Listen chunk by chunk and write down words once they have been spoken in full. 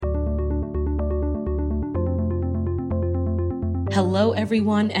Hello,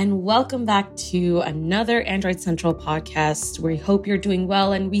 everyone, and welcome back to another Android Central podcast. We hope you're doing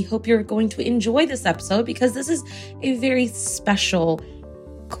well, and we hope you're going to enjoy this episode because this is a very special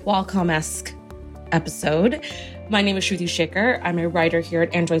Qualcomm-esque episode. My name is Shruti Shekhar. I'm a writer here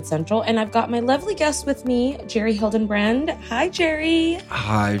at Android Central, and I've got my lovely guest with me, Jerry Hildenbrand. Hi, Jerry.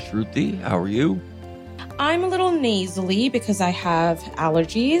 Hi, Shruti. How are you? I'm a little nasally because I have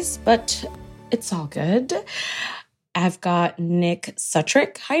allergies, but it's all good. I've got Nick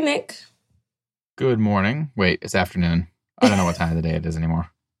Sutrick. Hi, Nick. Good morning. Wait, it's afternoon. I don't know what time of the day it is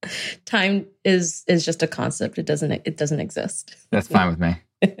anymore. Time is just a concept. It doesn't exist. That's fine with me.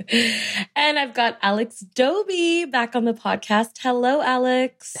 And I've got Alex Doby back on the podcast. Hello,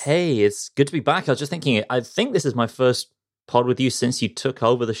 Alex. Hey, it's good to be back. I was just thinking, I think this is my first pod with you since you took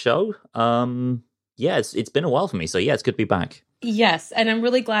over the show. Yeah, it's been a while for me. So yeah, it's good to be back. Yes, and I'm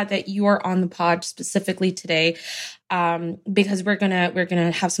really glad that you are on the pod specifically today, because we're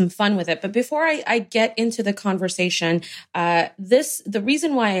gonna have some fun with it. But before I get into the conversation, the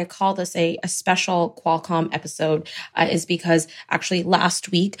reason why I call this a special Qualcomm episode is because actually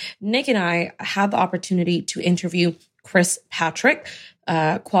last week Nick and I had the opportunity to interview Chris Patrick,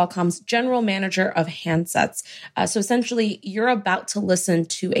 Qualcomm's general manager of handsets. So essentially, you're about to listen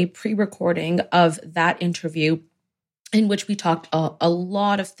to a pre-recording of that interview, in which we talked a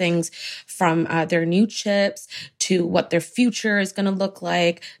lot of things from their new chips to what their future is going to look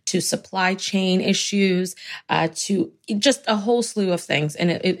like, to supply chain issues, to just a whole slew of things. And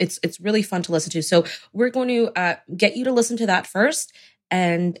it's really fun to listen to. So we're going to get you to listen to that first.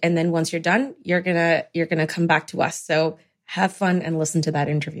 And then once you're done, you're gonna come back to us. So have fun and listen to that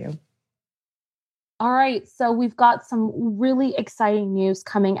interview. All right, so we've got some really exciting news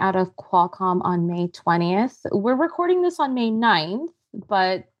coming out of Qualcomm on May 20th. We're recording this on May 9th,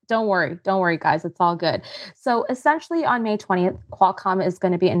 but don't worry, guys, it's all good. So essentially on May 20th, Qualcomm is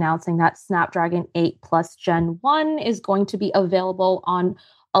going to be announcing that Snapdragon 8 Plus Gen 1 is going to be available on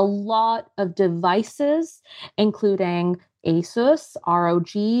a lot of devices, including Asus,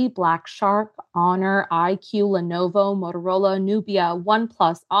 ROG, Black Shark, Honor, iQOO, Lenovo, Motorola, Nubia,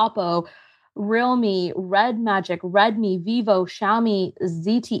 OnePlus, Oppo, Realme, Red Magic, Redmi, Vivo, Xiaomi,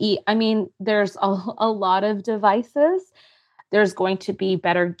 ZTE. I mean, there's a lot of devices. There's going to be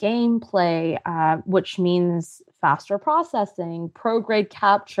better gameplay, which means faster processing, pro-grade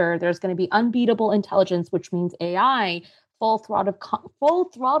capture. There's going to be unbeatable intelligence, which means AI, full throttle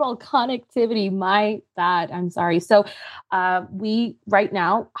connectivity. My bad. I'm sorry. So we right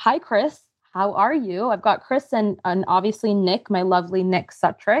now, hi, Chris. How are you? I've got Chris and obviously Nick, my lovely Nick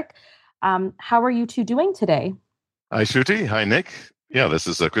Sutrick. How are you two doing today? Hi, Shruti. Hi, Nick. Yeah, this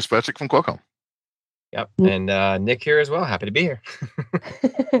is Chris Patrick from Qualcomm. Yep. And Nick here as well. Happy to be here.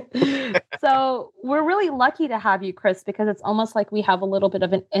 So we're really lucky to have you, Chris, because it's almost like we have a little bit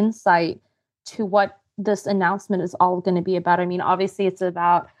of an insight to what this announcement is all going to be about. I mean, obviously it's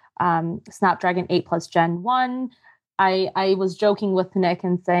about Snapdragon 8 Plus Gen 1. I was joking with Nick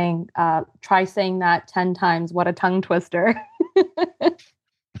and saying, try saying that 10 times. What a tongue twister.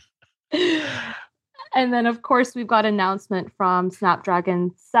 And then, of course, we've got announcement from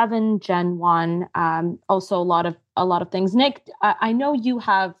Snapdragon 7 Gen 1. Also, a lot of things. Nick, I know you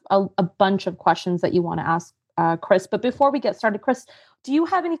have a bunch of questions that you want to ask Chris. But before we get started, Chris, do you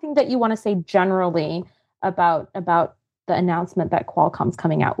have anything that you want to say generally about the announcement that Qualcomm's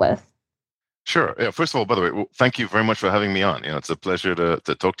coming out with? Sure. Yeah, first of all, by the way, thank you very much for having me on. It's a pleasure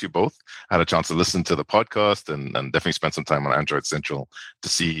to talk to you both. I had a chance to listen to the podcast and definitely spend some time on Android Central to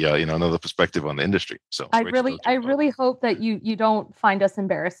see another perspective on the industry. So I really hope that you don't find us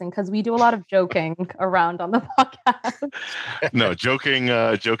embarrassing, because we do a lot of joking around on the podcast. No, joking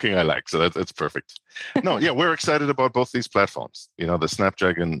I like, so that's perfect. No, yeah, we're excited about both these platforms. The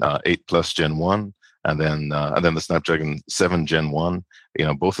Snapdragon 8 Plus Gen 1 and then the Snapdragon 7 Gen 1.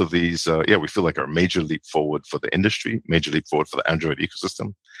 Both of these, we feel like are a major leap forward for the industry, major leap forward for the Android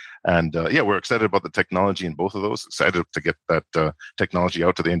ecosystem. And we're excited about the technology in both of those, excited to get that technology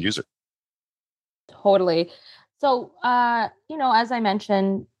out to the end user. Totally. So, as I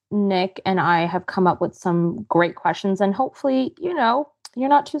mentioned, Nick and I have come up with some great questions, and hopefully, you're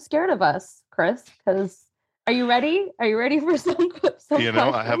not too scared of us, Chris, because are you ready? Are you ready for some questions?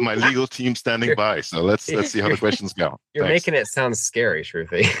 I have my legal team standing by, so let's see how the questions go. You're making it sound scary,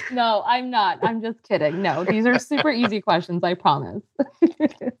 Shruti. No, I'm not. I'm just kidding. No, these are super easy questions, I promise.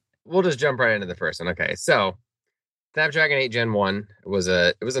 We'll just jump right into the first one. Okay, so Snapdragon 8 Gen 1 was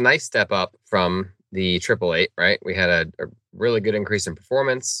a nice step up from the 888, right? We had a really good increase in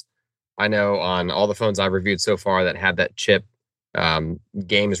performance. I know on all the phones I've reviewed so far that had that chip,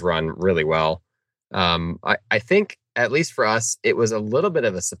 games run really well. I think at least for us, it was a little bit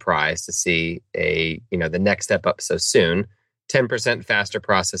of a surprise to see the next step up so soon. 10% faster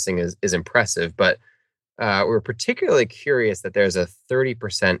processing is impressive, but we're particularly curious that there's a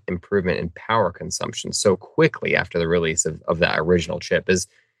 30% improvement in power consumption so quickly after the release of that original chip. Is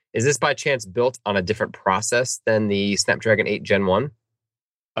this by chance built on a different process than the Snapdragon 8 Gen 1?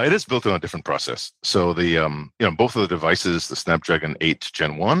 It is built on a different process. So the both of the devices, the Snapdragon 8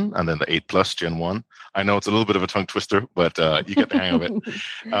 Gen 1 and then the 8 Plus Gen 1. I know it's a little bit of a tongue twister, but you get the hang of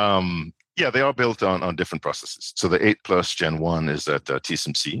it. They are built on different processes. So the 8 Plus Gen 1 is at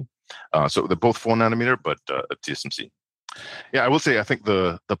TSMC. So they're both 4 nanometer, but at TSMC. Yeah, I will say I think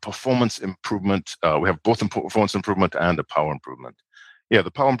the performance improvement, we have both performance improvement and a power improvement. Yeah, the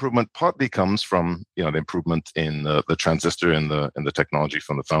power improvement partly comes from the improvement in the transistor and the technology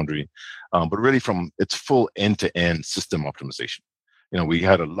from the foundry, but really from its full end-to-end system optimization. We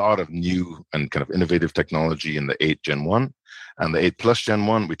had a lot of new and kind of innovative technology in the 8 Gen 1 and the 8 Plus Gen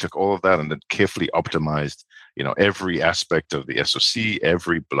 1. We took all of that and then carefully optimized every aspect of the SoC,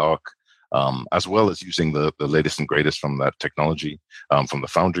 every block, as well as using the latest and greatest from that technology from the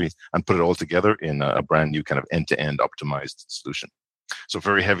foundry, and put it all together in a brand new kind of end-to-end optimized solution. So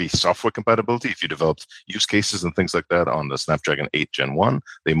very heavy software compatibility. If you developed use cases and things like that on the Snapdragon 8 Gen 1,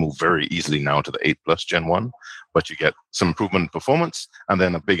 they move very easily now to the 8 Plus Gen 1, but you get some improvement in performance and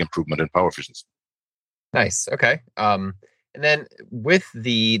then a big improvement in power efficiency. Nice. Okay. And then with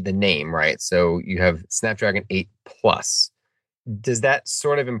the name, right? So you have Snapdragon 8 Plus. Does that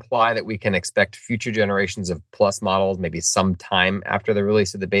sort of imply that we can expect future generations of Plus models maybe sometime after the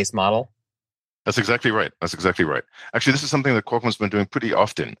release of the base model? That's exactly right. Actually, this is something that Qualcomm's been doing pretty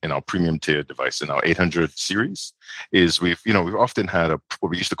often in our premium tier device, in our 800 series. Is we've often had what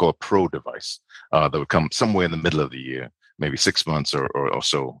we used to call a Pro device that would come somewhere in the middle of the year, maybe 6 months or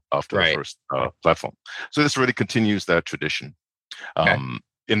so after the first platform. So this really continues that tradition. Okay.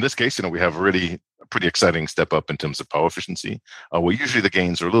 In this case, we have really a pretty exciting step up in terms of power efficiency, where usually the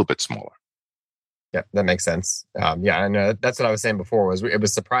gains are a little bit smaller. Yeah, that makes sense. I know that's what I was saying before. It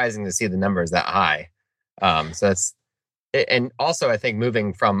was surprising to see the numbers that high. So that's, and also I think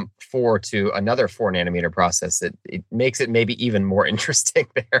moving from 4 to another 4 nanometer process, it makes it maybe even more interesting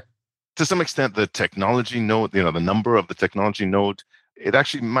there. To some extent, the technology node, the number of the technology node, it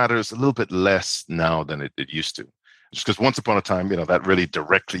actually matters a little bit less now than it used to. Just because once upon a time, that really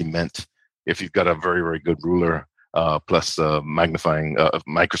directly meant if you've got a very, very good ruler plus magnifying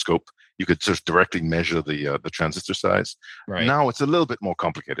microscope, you could just directly measure the transistor size. Right. Now it's a little bit more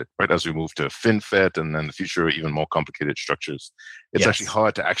complicated, right? As we move to FinFET and then in the future, even more complicated structures, it's actually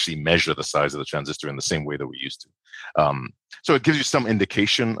hard to actually measure the size of the transistor in the same way that we used to. So it gives you some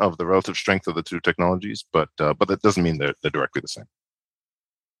indication of the relative strength of the two technologies, but that doesn't mean they're directly the same.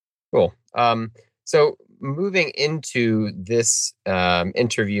 Cool. So moving into this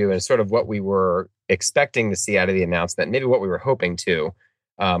interview and sort of what we were expecting to see out of the announcement, maybe what we were hoping to.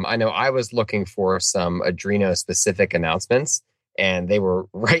 I know I was looking for some Adreno-specific announcements, and they were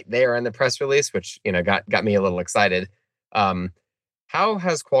right there in the press release, which got me a little excited. How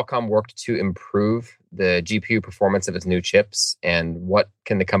has Qualcomm worked to improve the GPU performance of its new chips, and what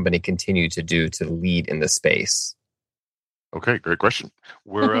can the company continue to do to lead in the space? Okay, great question.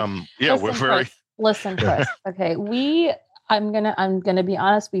 We're we're very. Listen, Chris. Okay, I'm gonna be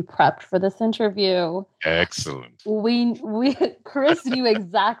honest. We prepped for this interview. Excellent. Chris knew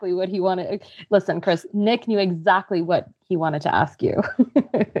exactly what he wanted. Listen, Chris. Nick knew exactly what he wanted to ask you.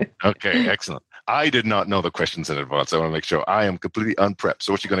 Okay, excellent. I did not know the questions in advance. I want to make sure I am completely unprepped.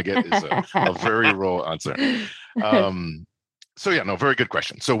 So what you're going to get is a very raw answer. Very good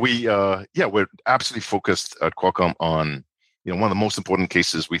question. So we're absolutely focused at Qualcomm on one of the most important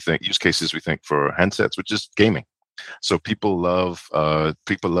use cases we think for handsets, which is gaming. So people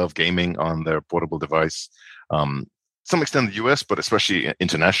love gaming on their portable device. Some extent in the US, but especially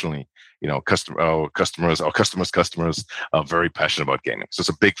internationally, our customers are very passionate about gaming. So it's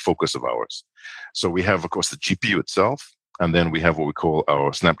a big focus of ours. So we have, of course, the GPU itself, and then we have what we call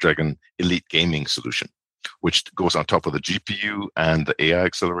our Snapdragon Elite Gaming solution, which goes on top of the GPU and the AI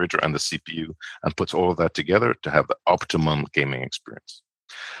accelerator and the CPU and puts all of that together to have the optimum gaming experience.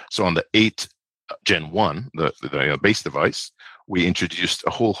 So on the 8 Gen 1, the base device, we introduced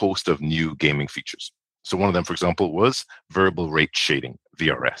a whole host of new gaming features. So one of them, for example, was variable rate shading,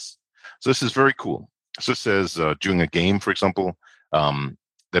 VRS. So this is very cool. So it says during a game, for example,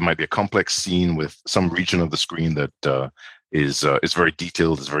 there might be a complex scene with some region of the screen that is very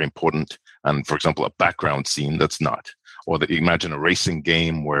detailed, is very important, and for example, a background scene that's not. Or that you imagine a racing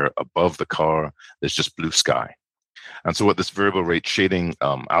game where above the car there's just blue sky. And so what this variable rate shading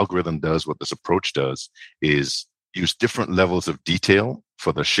algorithm does, what this approach does, is use different levels of detail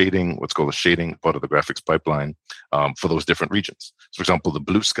for the shading, what's called the shading part of the graphics pipeline, for those different regions. So, for example, the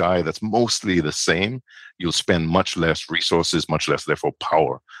blue sky, that's mostly the same. You'll spend much less resources, much less, therefore,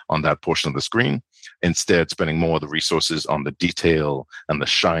 power on that portion of the screen. Instead, spending more of the resources on the detail and the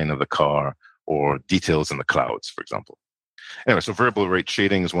shine of the car or details in the clouds, for example. Anyway, so variable rate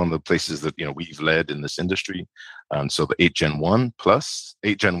shading is one of the places that we've led in this industry. And so the 8 Gen 1 Plus,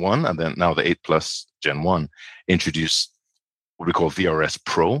 8 Gen 1, and then now the 8 Plus Gen 1 introduce what we call VRS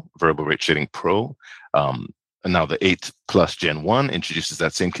Pro, Variable Rate Shading Pro. And now the 8 Plus Gen 1 introduces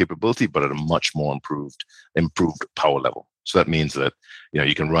that same capability, but at a much more improved power level. So that means that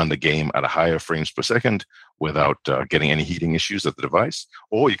you can run the game at a higher frames per second without getting any heating issues at the device,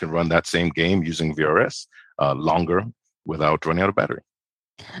 or you can run that same game using VRS longer without running out of battery.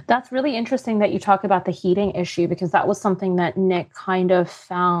 That's really interesting that you talk about the heating issue, because that was something that Nick kind of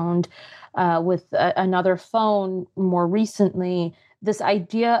found with another phone more recently. This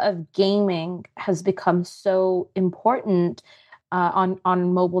idea of gaming has become so important on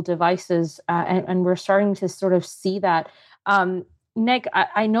mobile devices, and we're starting to sort of see that. Nick,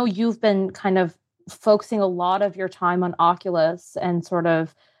 I know you've been kind of focusing a lot of your time on Oculus and sort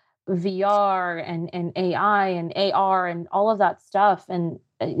of VR and AI and AR and all of that stuff. And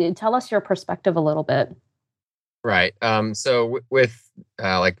tell us your perspective a little bit. Right. So with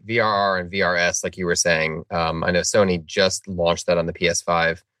like VRR and VRS, like you were saying, I know Sony just launched that on the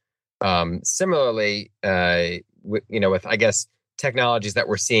PS5. Similarly, with I guess technologies that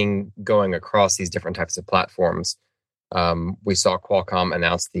we're seeing going across these different types of platforms. We saw Qualcomm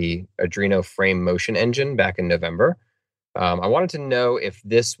announce the Adreno Frame Motion Engine back in November. I wanted to know if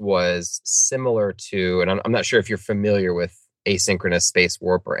this was similar to, and I'm not sure if you're familiar with asynchronous space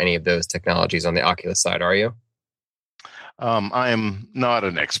warp or any of those technologies on the Oculus side, are you? I am not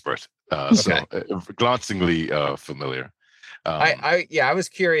an expert, so glancingly familiar. I was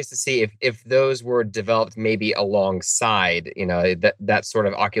curious to see if those were developed maybe alongside, that sort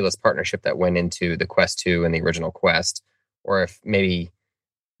of Oculus partnership that went into the Quest 2 and the original Quest, or if maybe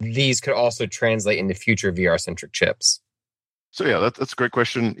these could also translate into future VR-centric chips. So yeah, that's a great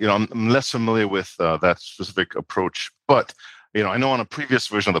question. I'm less familiar with that specific approach, but I know on a previous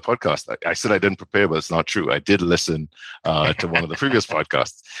version of the podcast, I said I didn't prepare, but it's not true. I did listen to one of the previous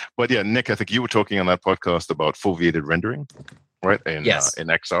podcasts. But yeah, Nick, I think you were talking on that podcast about foveated rendering, right? Yes. In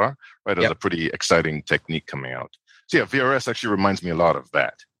XR, right? There's a pretty exciting technique coming out. So yeah, VRS actually reminds me a lot of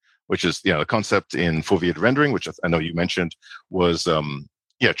that, which is, the concept in foveated rendering, which I know you mentioned, was,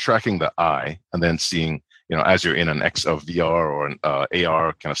 tracking the eye and then seeing, as you're in an VR or an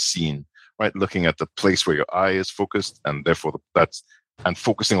AR kind of scene, right, looking at the place where your eye is focused, and therefore and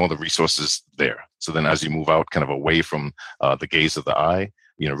focusing all the resources there. So then as you move out kind of away from the gaze of the eye,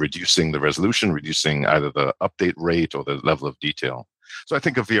 reducing the resolution, reducing either the update rate or the level of detail. So I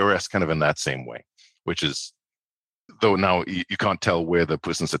think of VRS kind of in that same way, which is, though now you can't tell where the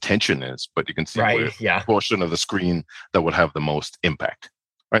person's attention is, but you can see where portion of the screen that would have the most impact.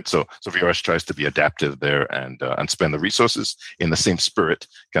 Right, so VRS tries to be adaptive there and spend the resources in the same spirit,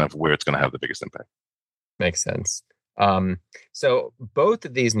 kind of where it's going to have the biggest impact. Makes sense. So both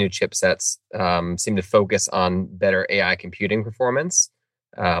of these new chipsets seem to focus on better AI computing performance.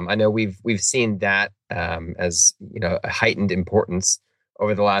 I know we've seen that as a heightened importance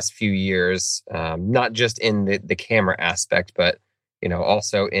over the last few years, not just in the camera aspect, but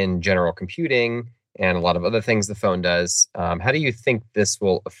also in general computing and a lot of other things the phone does. How do you think this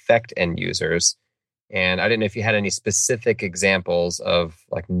will affect end users? And I didn't know if you had any specific examples of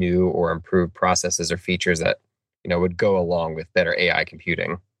like new or improved processes or features that would go along with better AI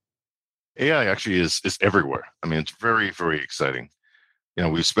computing. AI actually is everywhere. I mean, it's very, very exciting.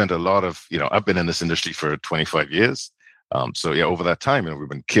 We've spent a lot of, I've been in this industry for 25 years. So yeah, over that time, we've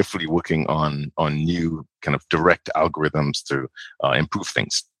been carefully working on new kind of direct algorithms to improve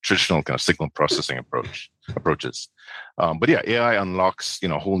things, traditional kind of signal processing approaches. But yeah, AI unlocks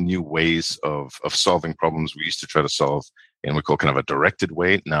whole new ways of solving problems we used to try to solve in we call kind of a directed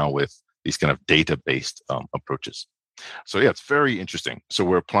way now with these kind of data-based approaches. So yeah, it's very interesting. So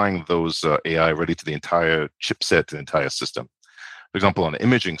we're applying those AI really to the entire chipset, to the entire system. For example, on the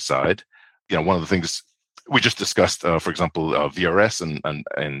imaging side, one of the things we just discussed, for example, VRS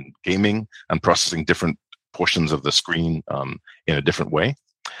and gaming and processing different portions of the screen in a different way.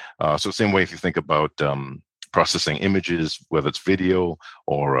 So same way if you think about processing images, whether it's video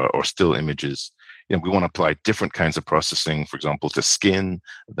or still images, we want to apply different kinds of processing, for example, to skin,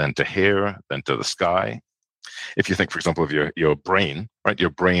 then to hair, then to the sky. If you think, for example, of your brain, right? Your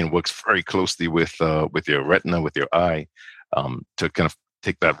brain works very closely with your retina, with your eye, to kind of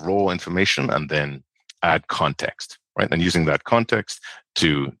take that raw information and then add context, right? And using that context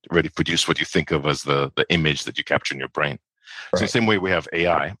to really produce what you think of as the image that you capture in your brain. Right. So the same way we have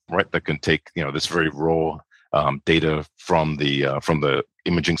AI, right, that can take this very raw data from the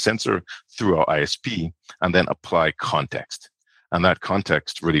imaging sensor through our ISP and then apply context. And that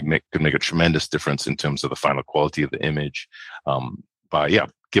context really could make a tremendous difference in terms of the final quality of the image by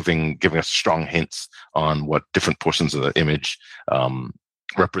giving us strong hints on what different portions of the image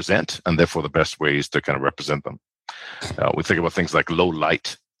represent, and therefore the best ways to kind of represent them. We think about things like low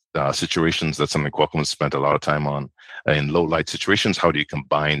light situations. That's something Qualcomm has spent a lot of time on. In low light situations, how do you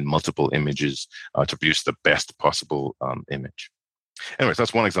combine multiple images to produce the best possible image? Anyways,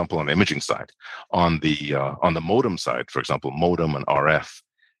 that's one example on the imaging side. On the modem side, for example, modem and RF,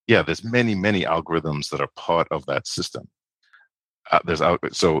 there's many algorithms that are part of that system.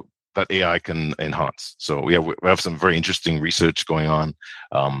 So that AI can enhance. So we have some very interesting research going on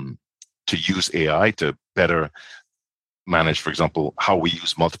to use AI to better manage, for example, how we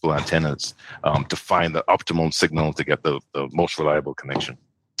use multiple antennas to find the optimal signal to get the most reliable connection.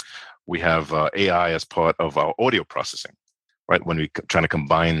 We have AI as part of our audio processing, right? When we're trying to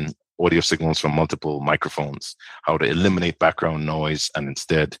combine audio signals from multiple microphones, how to eliminate background noise and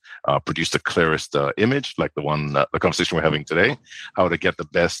instead produce the clearest image, like the conversation we're having today, how to get the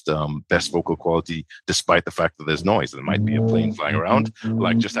best vocal quality despite the fact that there's noise. There might be a plane flying around,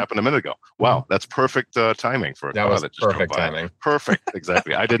 like just happened a minute ago. Wow, that's perfect timing for a car that just perfect timing. Perfect,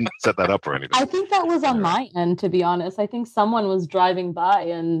 exactly. I didn't set that up or anything. I think that was on my end, to be honest. I think someone was driving by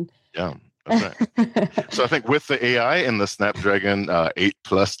and... Yeah. That's right. So I think with the AI in the Snapdragon 8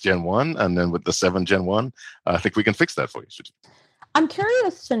 Plus Gen 1 and then with the 7 Gen 1, I think we can fix that for you. I'm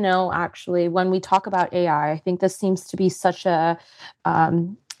curious to know, actually, when we talk about AI, I think this seems to be such a,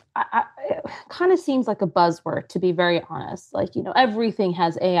 it kind of seems like a buzzword, to be very honest. Like, everything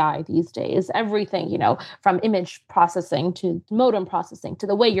has AI these days. Everything, from image processing to modem processing to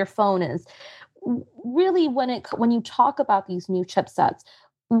the way your phone is. Really, when you talk about these new chipsets,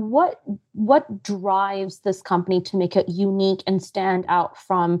 what drives this company to make it unique and stand out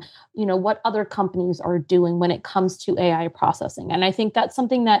from, what other companies are doing when it comes to AI processing? And I think that's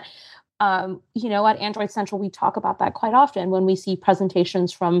something that, at Android Central, we talk about that quite often when we see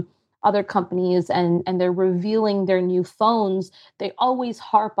presentations from other companies and they're revealing their new phones. They always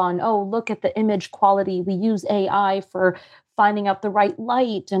harp on, oh, look at the image quality. We use AI for finding out the right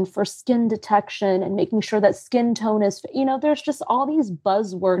light and for skin detection and making sure that skin tone is, there's just all these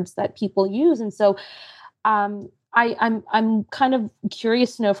buzzwords that people use. And so I'm kind of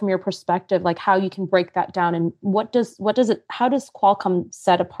curious to know from your perspective, like how you can break that down and how does Qualcomm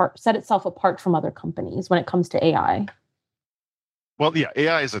set itself apart from other companies when it comes to AI? Well,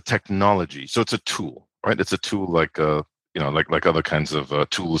 AI is a technology. So it's a tool, right? It's a tool like other kinds of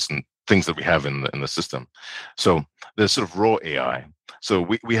tools and things that we have in the system. So there's sort of raw AI. So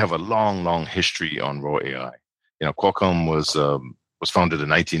we have a long history on raw AI. Qualcomm was founded in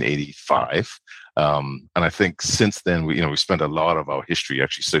 1985, and I think since then we spent a lot of our history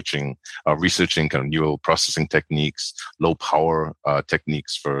actually researching kind of neural processing techniques, low power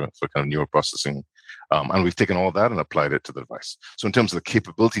techniques for kind of neural processing. And we've taken all that and applied it to the device. So in terms of the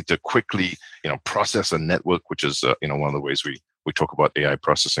capability to quickly, process a network, which is one of the ways we talk about AI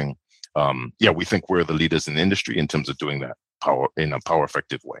processing. We think we're the leaders in the industry in terms of doing that in a power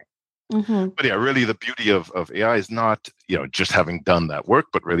effective way. Mm-hmm. But really the beauty of AI is not, just having done that work,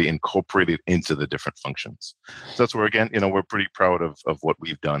 but really incorporated into the different functions. So that's where, again, we're pretty proud of what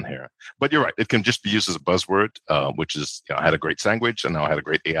we've done here. But you're right, it can just be used as a buzzword, which is, I had a great sandwich and now I had a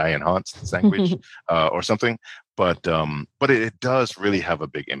great AI enhanced sandwich or something. But it does really have a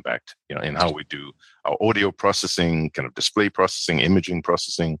big impact, in how we do our audio processing, kind of display processing, imaging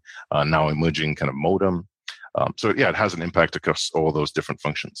processing, now emerging kind of modem. It has an impact across all those different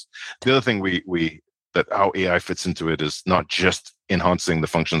functions. The other thing that how AI fits into it is not just enhancing the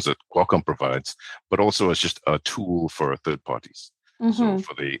functions that Qualcomm provides, but also as just a tool for third parties. Mm-hmm. So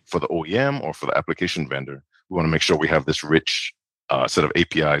for the OEM or for the application vendor, we want to make sure we have this rich set of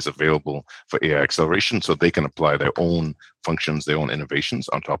APIs available for AI acceleration, so they can apply their own functions, their own innovations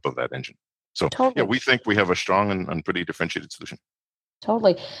on top of that engine. So totally. We think we have a strong and pretty differentiated solution.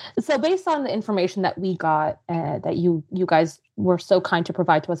 Totally. So based on the information that we got, that you guys were so kind to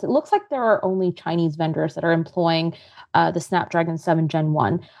provide to us, it looks like there are only Chinese vendors that are employing the Snapdragon 7 Gen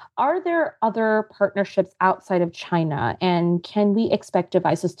 1. Are there other partnerships outside of China? And can we expect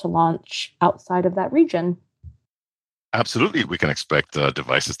devices to launch outside of that region? Absolutely. We can expect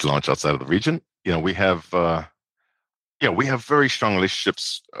devices to launch outside of the region. We have very strong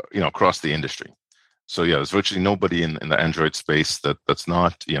relationships, across the industry. So yeah, there's virtually nobody in the Android space that's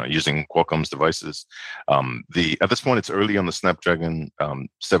not using Qualcomm's devices. At this point, it's early on the Snapdragon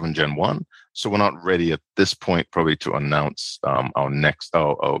 7 Gen 1, so we're not ready at this point probably to announce our next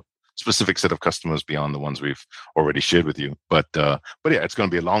our specific set of customers beyond the ones we've already shared with you. But yeah, it's going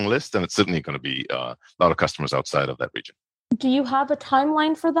to be a long list, and it's certainly going to be a lot of customers outside of that region. Do you have a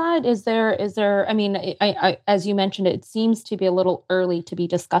timeline for that? Is there, I mean, I as you mentioned, it seems to be a little early to be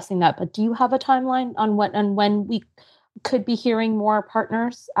discussing that, but do you have a timeline on when we could be hearing more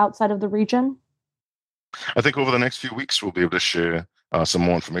partners outside of the region? I think over the next few weeks, we'll be able to share some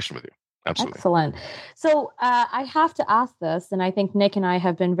more information with you. Absolutely. Excellent. So I have to ask this, and I think Nick and I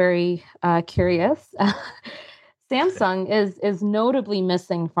have been very curious. Samsung is notably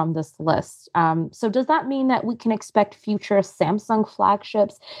missing from this list. So does that mean that we can expect future Samsung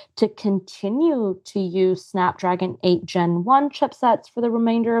flagships to continue to use Snapdragon 8 Gen 1 chipsets for the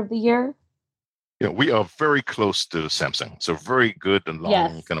remainder of the year? We are very close to Samsung. So very good and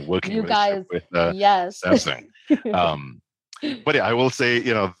long kind of working relationship with Samsung. But yeah, I will say,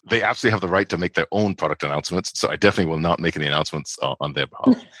 they absolutely have the right to make their own product announcements. So I definitely will not make any announcements on their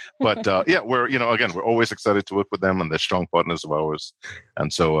behalf. But yeah, we're always excited to work with them, and they're strong partners of ours.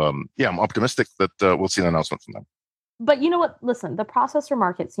 And so, yeah, I'm optimistic that we'll see an announcement from them. But you know what? Listen, the processor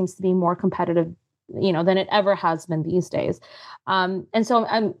market seems to be more competitive, than it ever has been these days. And so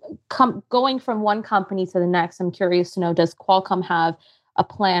I'm going from one company to the next. I'm curious to know, does Qualcomm have a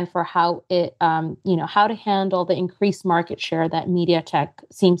plan for how it, how to handle the increased market share that MediaTek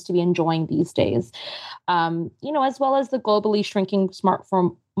seems to be enjoying these days, as well as the globally shrinking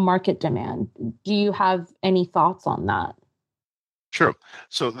smartphone market demand? Do you have any thoughts on that? Sure.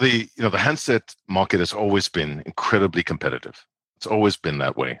 So the handset market has always been incredibly competitive. It's always been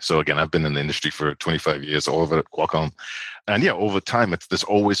that way. So again, I've been in the industry for 25 years, all of it at Qualcomm, and yeah, over time, there's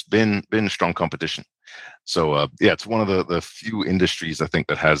always been strong competition. So yeah, it's one of the few industries I think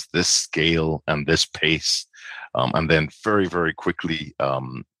that has this scale and this pace, and then very, very quickly,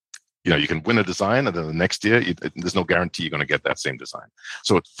 you can win a design, and then the next year, there's no guarantee you're going to get that same design.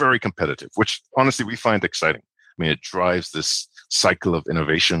 So it's very competitive, which honestly we find exciting. I mean, it drives this cycle of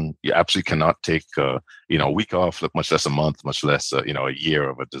innovation. You absolutely cannot take a week off, much less a month, much less a year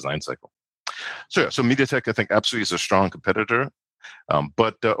of a design cycle. So yeah, so MediaTek I think absolutely is a strong competitor,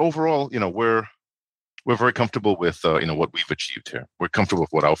 but overall, we're very comfortable with what we've achieved here. We're comfortable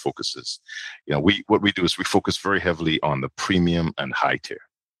with what our focus is. What we do is we focus very heavily on the premium and high tier.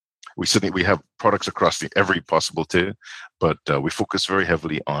 We have products across every possible tier, but we focus very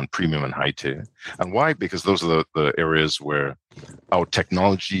heavily on premium and high tier. And why? Because those are the areas where our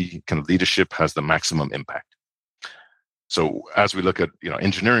technology kind of leadership has the maximum impact. So as we look at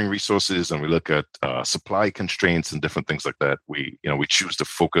engineering resources and we look at supply constraints and different things like that, we choose to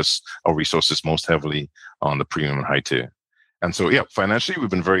focus our resources most heavily on the premium and high tier. And so, yeah, financially, we've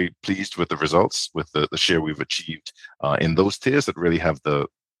been very pleased with the results, with the share we've achieved in those tiers that really have the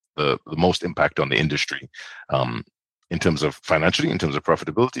most impact on the industry, in terms of financially, in terms of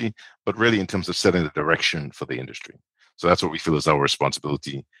profitability, but really in terms of setting the direction for the industry. So that's what we feel is our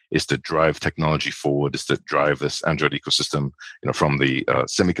responsibility, is to drive technology forward, is to drive this Android ecosystem, from the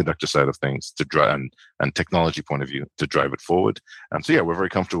semiconductor side of things to drive and technology point of view to drive it forward. And so, yeah, we're very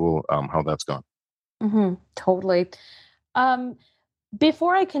comfortable how that's gone. Mm-hmm, totally.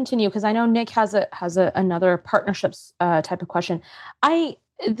 Before I continue, because I know Nick has another partnerships type of question.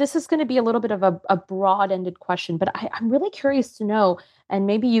 This is going to be a little bit of a broad-ended question, but I'm really curious to know, and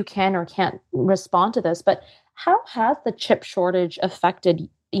maybe you can or can't respond to this, but how has the chip shortage affected,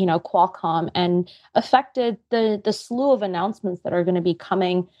 Qualcomm and affected the slew of announcements that are going to be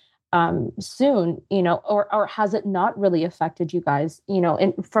coming soon, or has it not really affected you guys,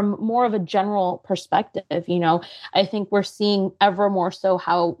 from more of a general perspective? I think we're seeing ever more so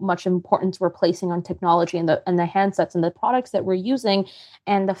how much importance we're placing on technology and the handsets and the products that we're using,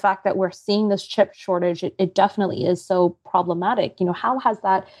 and the fact that we're seeing this chip shortage, it definitely is so problematic. How has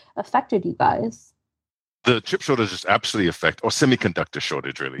that affected you guys? The chip shortage is absolutely or semiconductor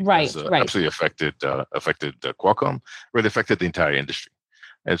shortage really, right, absolutely affected Qualcomm, really affected the entire industry.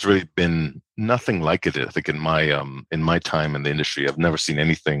 It's really been nothing like it. I think in my time in the industry, I've never seen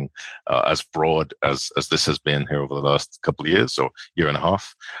anything as broad as this has been here over the last couple of years, or year and a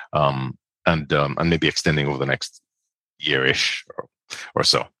half, and maybe extending over the next year-ish or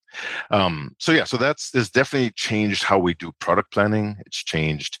so. So yeah, so it's definitely changed how we do product planning. It's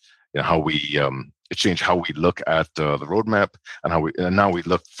changed how we look at the roadmap, and now we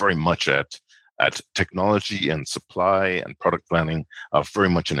look very much at technology and supply and product planning very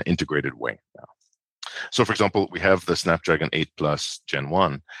much in an integrated way now. So, for example, we have the Snapdragon 8 Plus Gen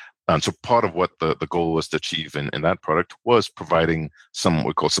 1, And so part of what the goal was to achieve in that product was providing some what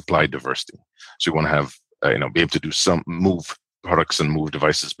we call supply diversity. So you want to have, be able to do move products and move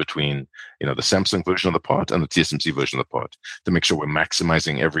devices between, the Samsung version of the part and the TSMC version of the part to make sure we're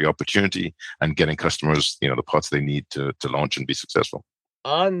maximizing every opportunity and getting customers, the parts they need to launch and be successful.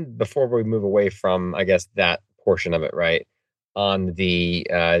 Before we move away from, I guess, that portion of it, right, on the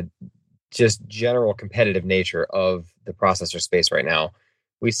just general competitive nature of the processor space right now,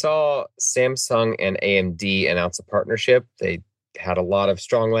 we saw Samsung and AMD announce a partnership. They had a lot of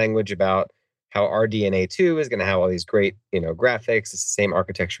strong language about how RDNA 2 is going to have all these great, graphics. It's the same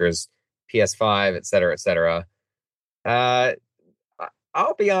architecture as PS5, et cetera, et cetera. I'll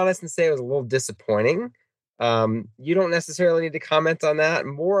be honest and say it was a little disappointing. You don't necessarily need to comment on that.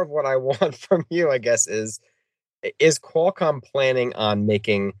 More of what I want from you, I guess, is Qualcomm planning on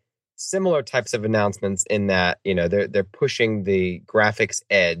making similar types of announcements in that, they're pushing the graphics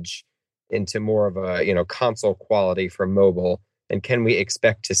edge into more of a, console quality for mobile? And can we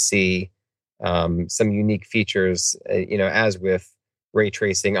expect to see some unique features, as with ray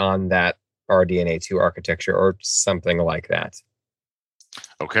tracing on that RDNA 2 architecture or something like that?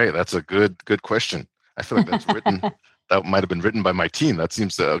 Okay, that's a good question. I feel like that's written. That might have been written by my team. That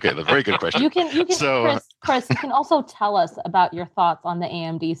seems to that's a very good question. You can. So, Chris, you can also tell us about your thoughts on the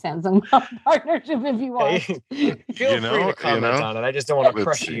AMD Samsung partnership if you want. Feel free to comment on it. I just don't want to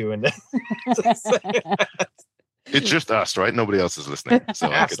crush you into. It's just us, right? Nobody else is listening. So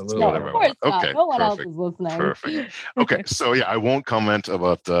absolutely. Whatever. Of course not. Okay, no one else is listening. Perfect. Okay, so I won't comment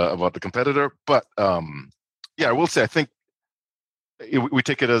about the competitor, but I will say I think we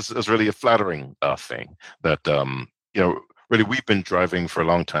take it as really a flattering thing that really we've been driving for a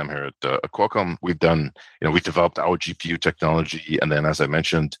long time here at Qualcomm. We've done, we developed our GPU technology, and then as I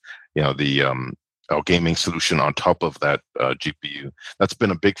mentioned, our gaming solution on top of that GPU. That's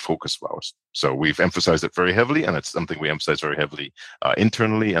been a big focus of ours. So we've emphasized it very heavily, and it's something we emphasize very heavily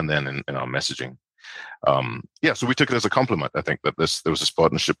internally and then in our messaging. So we took it as a compliment. I think that there was this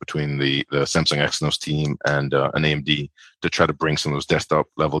partnership between the Samsung Exynos team and AMD to try to bring some of those desktop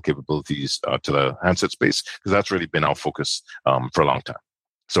level capabilities to the handset space, because that's really been our focus for a long time.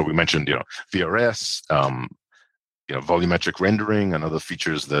 So we mentioned, VRS, volumetric rendering and other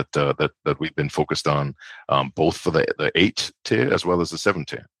features that we've been focused on, both for the 8 tier as well as the 7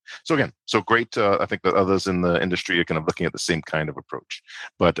 tier. So again, great. I think that others in the industry are kind of looking at the same kind of approach.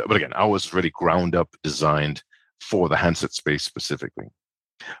 But again, ours is really ground up designed for the handset space specifically.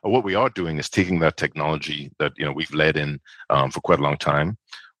 What we are doing is taking that technology that we've led in for quite a long time,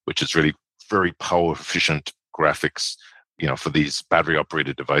 which is really very power efficient graphics, for these battery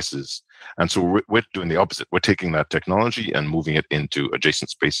operated devices. And so we're doing the opposite. We're taking that technology and moving it into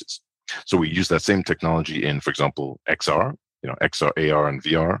adjacent spaces. So we use that same technology in, for example, XR, XR, AR, and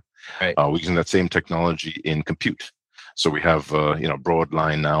VR. Right. We're using that same technology in compute. So we have, broad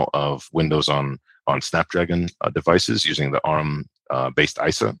line now of Windows on Snapdragon devices using the ARM based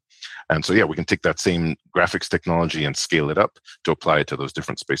ISA. And so, we can take that same graphics technology and scale it up to apply it to those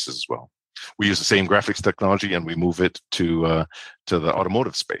different spaces as well. We use the same graphics technology and we move it to the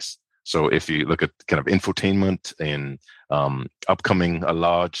automotive space. So if you look at kind of infotainment in a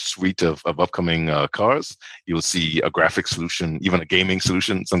large suite of upcoming cars, you'll see a graphic solution, even a gaming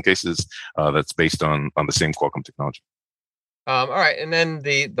solution in some cases, that's based on the same Qualcomm technology. All right, and then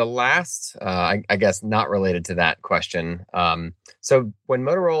the last, I guess not related to that question. So when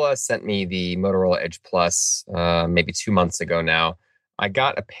Motorola sent me the Motorola Edge Plus, maybe 2 months ago now, I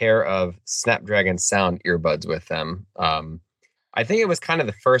got a pair of Snapdragon Sound earbuds with them. I think it was kind of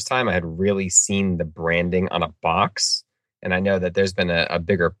the first time I had really seen the branding on a box. And I know that there's been a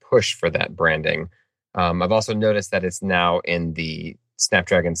bigger push for that branding. I've also noticed that it's now in the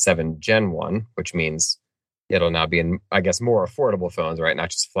Snapdragon 7 Gen 1, which means it'll now be in, I guess, more affordable phones, right?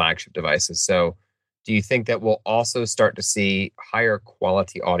 Not just flagship devices. So do you think that we'll also start to see higher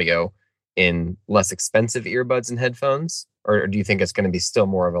quality audio in less expensive earbuds and headphones? Or do you think it's going to be still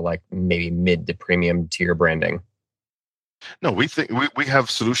more of a maybe mid to premium tier branding? No, we think we have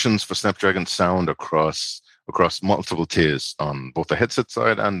solutions for Snapdragon Sound across multiple tiers on both the headset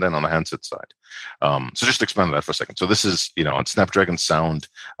side and then on the handset side. So just to expand on that for a second. So this is, on Snapdragon Sound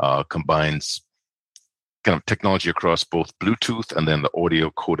combines kind of technology across both Bluetooth and then the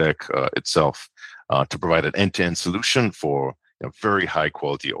audio codec itself to provide an end-to-end solution for very high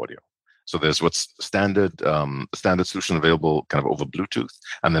quality audio. So there's what's standard solution available kind of over Bluetooth,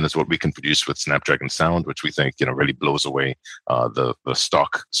 and then there's what we can produce with Snapdragon Sound, which we think really blows away the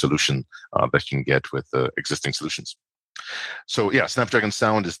stock solution that you can get with existing solutions. So Snapdragon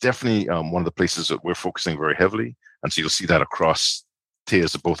Sound is definitely one of the places that we're focusing very heavily, and so you'll see that across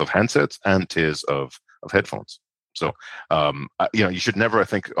tiers both of handsets and tiers of headphones. So, you should never, I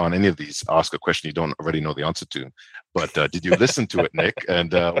think, on any of these, ask a question you don't already know the answer to. But did you listen to it, Nick?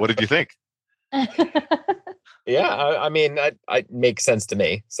 And what did you think? Yeah, I mean, I makes sense to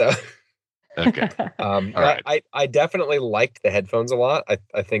me. So, okay. Right. I definitely liked the headphones a lot.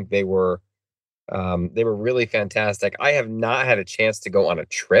 I think they were really fantastic. I have not had a chance to go on a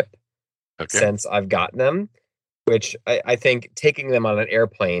trip since I've gotten them, which I think taking them on an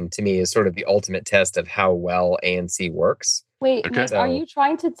airplane to me is sort of the ultimate test of how well ANC works. Wait, Nick, are you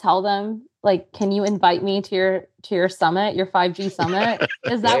trying to tell them, like, can you invite me to your summit, your 5G summit?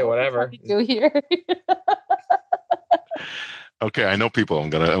 Is that what we're trying to do here? Okay, I know people. I'm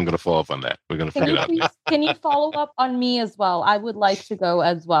gonna follow up on that. We're gonna figure it out. Can you follow up on me as well? I would like to go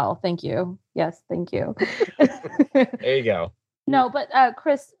as well. Thank you. Yes, thank you. There you go. No, but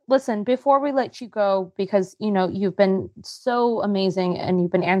Chris, listen, before we let you go, because you've been so amazing and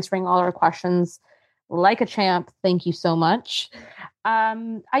you've been answering all our questions like a champ. Thank you so much.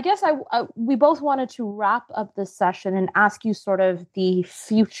 I guess we both wanted to wrap up this session and ask you sort of the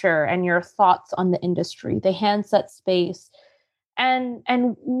future and your thoughts on the industry, the handset space. And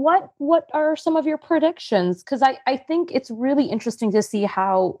what are some of your predictions? Because I think it's really interesting to see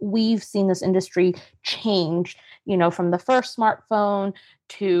how we've seen this industry change, from the first smartphone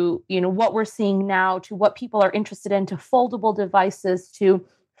to, what we're seeing now, to what people are interested in, to foldable devices, to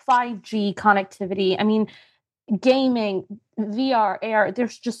 5G connectivity. I mean, gaming, VR, AR,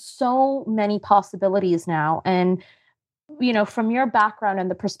 there's just so many possibilities now. And from your background and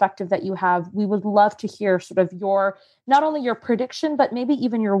the perspective that you have, we would love to hear sort of not only your prediction, but maybe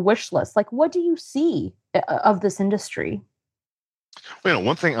even your wish list. Like, what do you see of this industry? Well,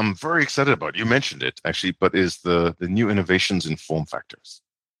 one thing I'm very excited about, you mentioned it actually, but is the new innovations in form factors.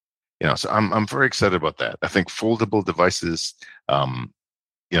 So I'm very excited about that. I think foldable devices,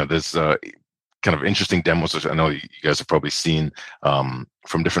 there's kind of interesting demos, which I know you guys have probably seen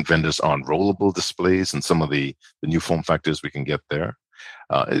from different vendors on rollable displays and some of the new form factors we can get there.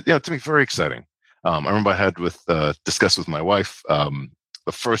 To me, very exciting. I remember I had discussed with my wife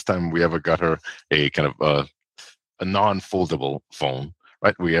the first time we ever got her a kind of a non-foldable phone.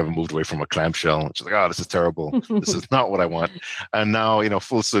 Right, we haven't moved away from a clamshell. She's like, "Oh, this is terrible. This is not what I want." And now,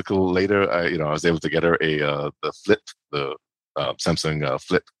 full circle later, I was able to get her the Flip, the Samsung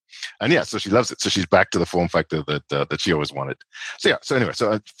Flip. And so she loves it. So she's back to the form factor that she always wanted. So anyway,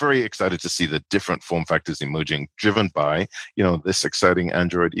 so I'm very excited to see the different form factors emerging, driven by this exciting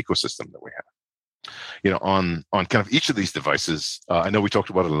Android ecosystem that we have. On kind of each of these devices, I know we talked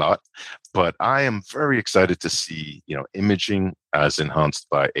about it a lot, but I am very excited to see imaging as enhanced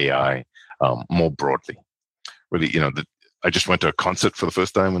by AI more broadly. Really, I just went to a concert for the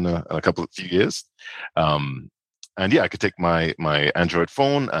first time in a few years. And I could take my Android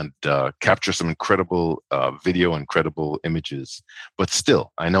phone and capture some incredible video, incredible images. But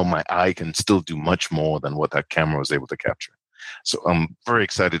still, I know my eye can still do much more than what that camera was able to capture. So I'm very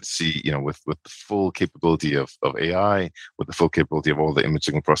excited to see, with the full capability of AI, with the full capability of all the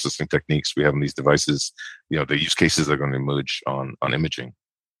imaging and processing techniques we have in these devices, the use cases are going to emerge on imaging.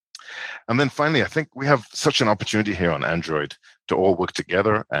 And then finally, I think we have such an opportunity here on Android to all work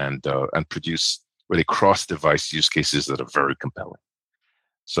together and produce really cross-device use cases that are very compelling.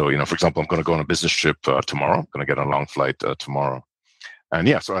 So, for example, I'm going to go on a business trip tomorrow. I'm going to get on a long flight tomorrow.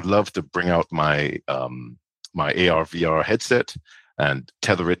 And so I'd love to bring out my my AR VR headset and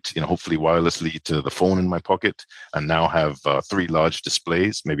tether it, hopefully wirelessly to the phone in my pocket, and now have 3 large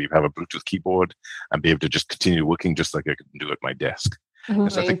displays, maybe have a Bluetooth keyboard, and be able to just continue working just like I can do at my desk.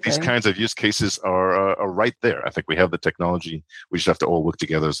 And so I think these kinds of use cases are right there. I think we have the technology. We just have to all work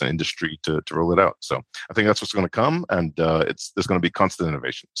together as an industry to roll it out. So I think that's what's going to come, and there's going to be constant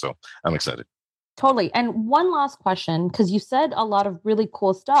innovation. So I'm excited. Totally. And one last question, because you said a lot of really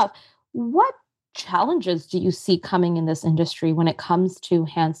cool stuff. What challenges do you see coming in this industry when it comes to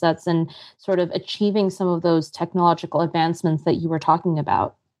handsets and sort of achieving some of those technological advancements that you were talking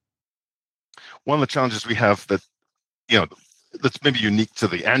about? One of the challenges we have that's maybe unique to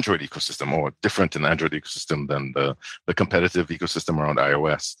the Android ecosystem, or different in the Android ecosystem than the competitive ecosystem around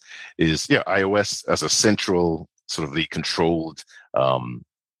iOS, is iOS as a central sort of the controlled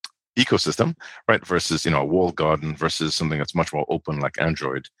ecosystem, right? Versus, a walled garden versus something that's much more open like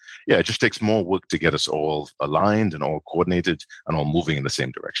Android. It just takes more work to get us all aligned and all coordinated and all moving in the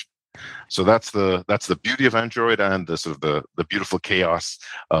same direction. So that's the beauty of Android, and the sort of the beautiful chaos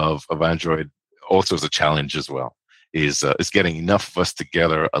of Android also is a challenge as well. Is getting enough of us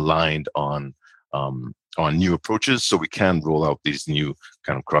together aligned on new approaches so we can roll out these new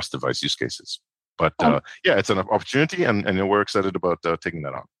kind of cross-device use cases. But yeah, it's an opportunity, and we're excited about taking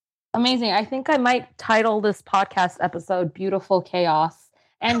that on. Amazing. I think I might title this podcast episode Beautiful Chaos.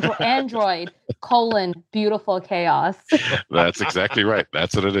 Android, Beautiful Chaos. That's exactly right.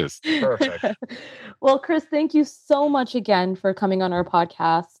 That's what it is. Perfect. Well, Chris, thank you so much again for coming on our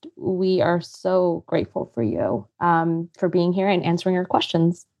podcast. We are so grateful for you for being here and answering our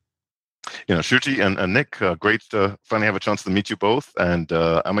questions. Shruti and Nick, great to finally have a chance to meet you both, and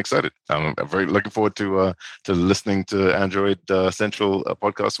I'm excited. I'm very looking forward to listening to Android Central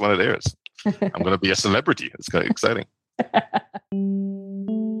podcast when it airs. I'm going to be a celebrity. It's kind of exciting.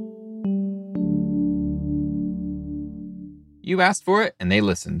 You asked for it, and they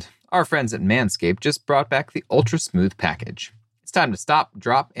listened. Our friends at Manscaped just brought back the Ultra Smooth package. It's time to stop,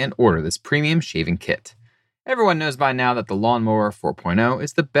 drop, and order this premium shaving kit. Everyone knows by now that the Lawnmower 4.0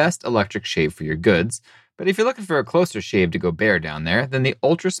 is the best electric shave for your goods, but if you're looking for a closer shave to go bare down there, then the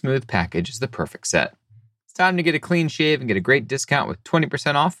Ultra Smooth package is the perfect set. It's time to get a clean shave and get a great discount with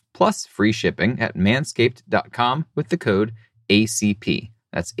 20% off plus free shipping at manscaped.com with the code ACP.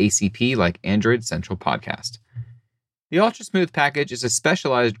 That's ACP like Android Central Podcast. The Ultra Smooth package is a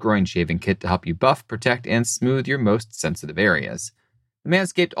specialized groin shaving kit to help you buff, protect, and smooth your most sensitive areas. The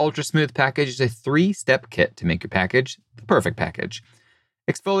Manscaped Ultra Smooth package is a 3-step kit to make your package the perfect package.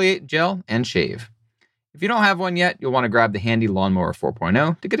 Exfoliate, gel, and shave. If you don't have one yet, you'll want to grab the handy Lawnmower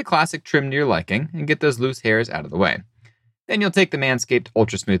 4.0 to get a classic trim to your liking and get those loose hairs out of the way. Then you'll take the Manscaped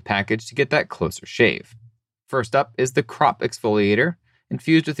Ultra Smooth package to get that closer shave. First up is the Crop Exfoliator,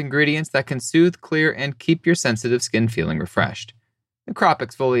 infused with ingredients that can soothe, clear, and keep your sensitive skin feeling refreshed. The Crop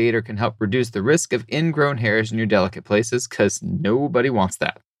Exfoliator can help reduce the risk of ingrown hairs in your delicate places, because nobody wants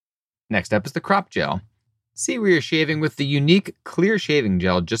that. Next up is the Crop Gel. See where you're shaving with the unique clear shaving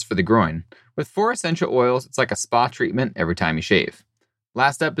gel just for the groin. With 4 essential oils, it's like a spa treatment every time you shave.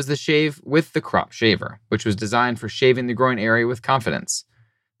 Last up is the Shave with the Crop Shaver, which was designed for shaving the groin area with confidence.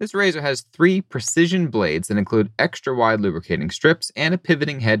 This razor has 3 precision blades that include extra-wide lubricating strips and a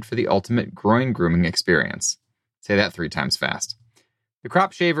pivoting head for the ultimate groin grooming experience. Say that 3 times fast. The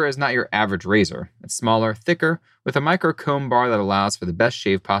Crop Shaver is not your average razor. It's smaller, thicker, with a micro comb bar that allows for the best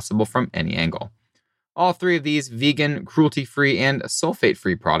shave possible from any angle. All 3 of these vegan, cruelty-free, and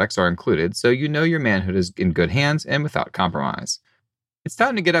sulfate-free products are included, so you know your manhood is in good hands and without compromise. It's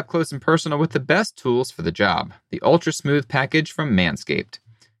time to get up close and personal with the best tools for the job, the Ultra Smooth package from Manscaped.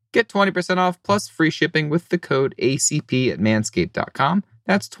 Get 20% off plus free shipping with the code ACP at manscaped.com.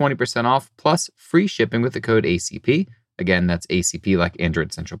 That's 20% off plus free shipping with the code ACP. Again, that's ACP like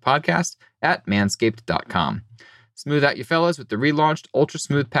Android Central Podcast at manscaped.com. Smooth out your fellas with the relaunched Ultra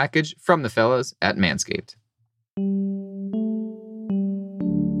Smooth package from the fellas at Manscaped.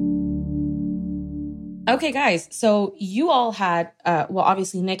 Okay, guys. So you all had,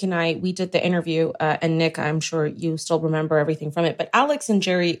 obviously Nick and I, we did the interview, and Nick, I'm sure you still remember everything from it. But Alex and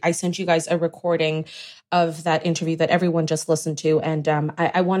Jerry, I sent you guys a recording of that interview that everyone just listened to, and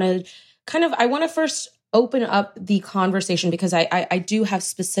I want to first open up the conversation because I do have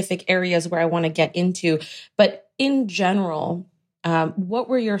specific areas where I want to get into. But in general, what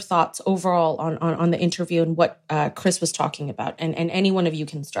were your thoughts overall on the interview and what Chris was talking about? And any one of you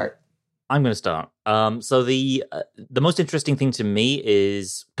can start. I'm going to start. So the most interesting thing to me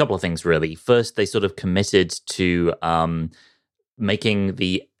is a couple of things, really. First, they sort of committed to making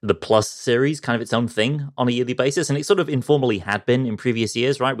the Plus series kind of its own thing on a yearly basis, and it sort of informally had been in previous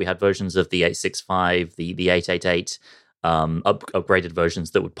years, right? We had versions of the 865, the 888, upgraded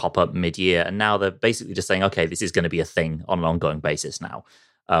versions that would pop up mid-year, and now they're basically just saying, okay, this is going to be a thing on an ongoing basis now,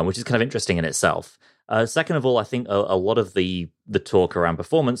 which is kind of interesting in itself. Second of all, I think a lot of the talk around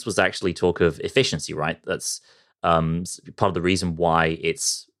performance was actually talk of efficiency, right? That's part of the reason why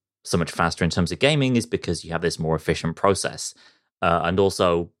it's so much faster in terms of gaming is because you have this more efficient process. And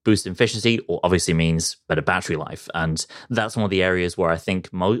also boost efficiency obviously means better battery life. And that's one of the areas where I think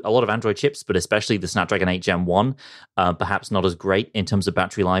a lot of Android chips, but especially the Snapdragon 8 Gen 1, perhaps not as great in terms of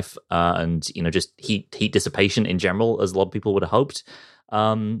battery life and just heat dissipation in general as a lot of people would have hoped.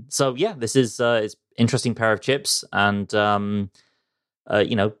 So yeah, this is it's interesting pair of chips, and good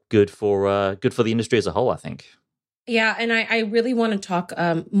for the industry as a whole, I think. Yeah, and I really want to talk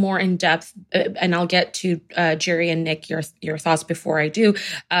more in depth, and I'll get to Jerry and Nick your thoughts before I do.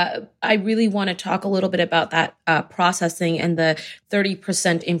 I really want to talk a little bit about that processing and the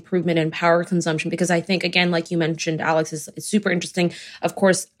 30% improvement in power consumption, because I think, again, like you mentioned, Alex, is super interesting. Of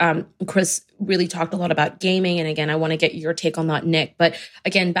course, Chris really talked a lot about gaming, and again, I want to get your take on that, Nick. But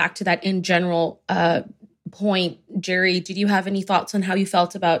again, back to that in general point, Jerry, did you have any thoughts on how you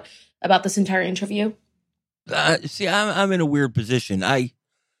felt about this entire interview? See, I'm in a weird position. I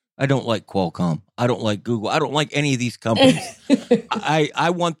I don't like Qualcomm. I don't like Google. I don't like any of these companies. I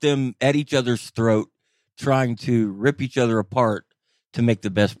want them at each other's throat, trying to rip each other apart to make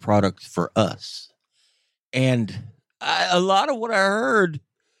the best products for us. And a lot of what I heard,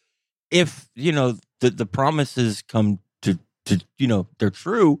 if, the promises come to they're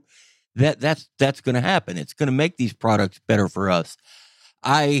true, that's going to happen. It's going to make these products better for us.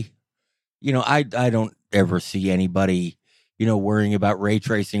 I don't ever see anybody, worrying about ray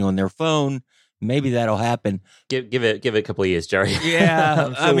tracing on their phone. Maybe that'll happen. Give it a couple of years, Jerry. Yeah,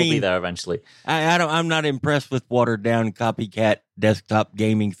 I'm sure we'll be there eventually. I'm not impressed with watered down copycat desktop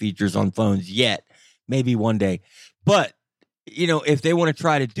gaming features on phones yet. Maybe one day. But, if they want to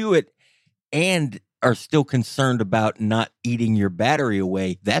try to do it and are still concerned about not eating your battery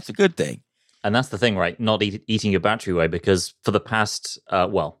away, that's a good thing. And that's the thing, right? Not eating your battery away, because for the past,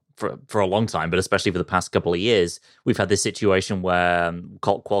 for a long time, but especially for the past couple of years, we've had this situation where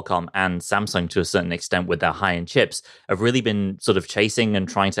Qualcomm and Samsung, to a certain extent, with their high-end chips, have really been sort of chasing and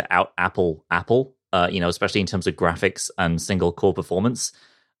trying to out-Apple, especially in terms of graphics and single-core performance,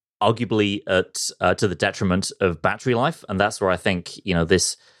 arguably to the detriment of battery life. And that's where I think,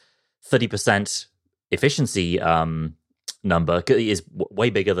 this 30% efficiency number is way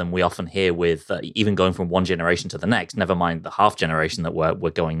bigger than we often hear with even going from one generation to the next, never mind the half generation that we're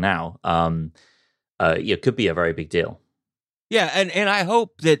going now. It could be a very big deal. Yeah, and I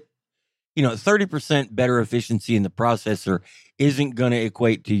hope that 30% better efficiency in the processor isn't going to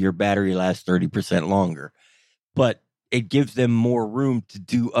equate to your battery lasts 30% longer, but it gives them more room to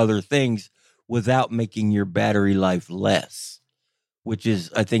do other things without making your battery life less, which is,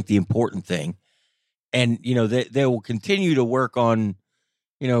 I think, the important thing. And, they will continue to work on,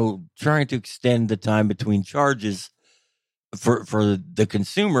 trying to extend the time between charges for the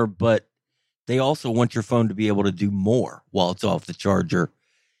consumer, but they also want your phone to be able to do more while it's off the charger.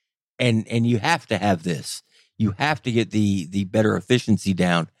 And you have to have this. You have to get the better efficiency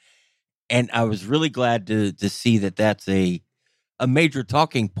down. And I was really glad to see that that's a major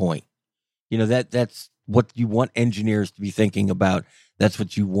talking point. That's what you want engineers to be thinking about. That's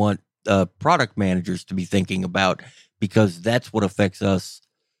what you want product managers to be thinking about, because that's what affects us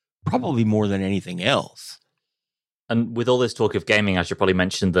probably more than anything else. And with all this talk of gaming, I should probably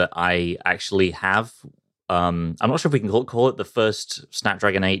mention that I actually have, I'm not sure if we can call it the first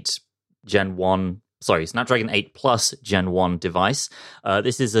Snapdragon 8 Snapdragon 8 Plus Gen 1 device.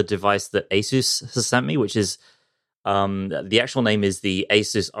 This is a device that Asus has sent me, which is, the actual name is the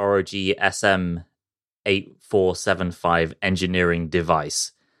Asus ROG SM8475 engineering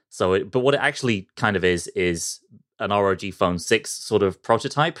device. But what it actually kind of is an ROG Phone 6 sort of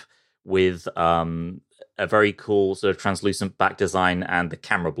prototype with a very cool sort of translucent back design and the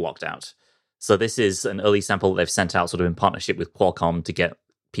camera blocked out. So this is an early sample that they've sent out sort of in partnership with Qualcomm to get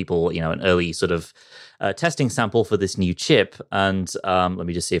people, an early sort of testing sample for this new chip. And let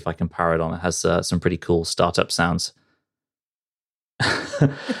me just see if I can power it on. It has some pretty cool startup sounds.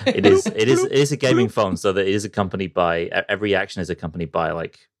 It is a gaming phone, so that it is accompanied by, every action is accompanied by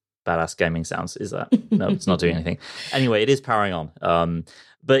like badass gaming sounds. Is that? No, it's not doing anything. Anyway, it is powering on.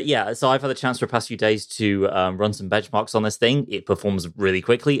 But yeah, so I've had the chance for the past few days to run some benchmarks on this thing. It performs really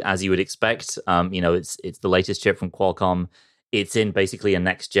quickly, as you would expect. It's the latest chip from Qualcomm. It's in basically a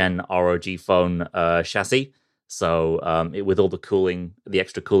next-gen ROG phone chassis. So with all the cooling, the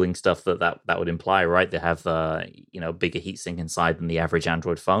extra cooling stuff that would imply, right? They have bigger heatsink inside than the average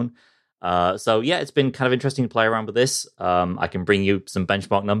Android phone. So yeah, it's been kind of interesting to play around with this. I can bring you some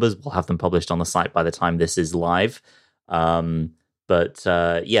benchmark numbers. We'll have them published on the site by the time this is live. But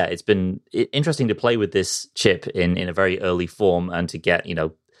it's been interesting to play with this chip in a very early form and to get,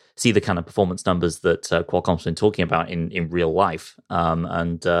 see the kind of performance numbers that Qualcomm's been talking about in real life.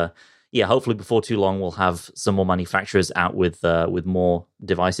 Hopefully before too long, we'll have some more manufacturers out with more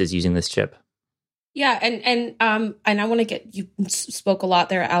devices using this chip. Yeah, and I want to get, you spoke a lot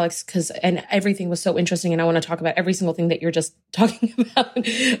there, Alex, and everything was so interesting, and I want to talk about every single thing that you're just talking about.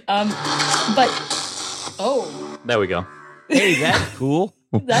 There we go. Hey, that's cool.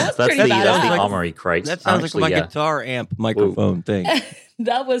 That's pretty badass. That's the Armory crate. That sounds like my guitar amp microphone thing.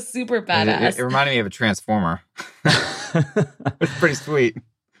 That was super badass. It reminded me of a transformer. It's pretty sweet.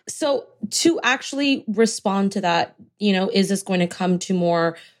 So to actually respond to that, is this going to come to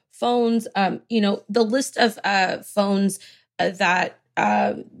more phones? The list of phones that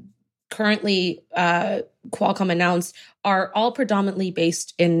currently Qualcomm announced are all predominantly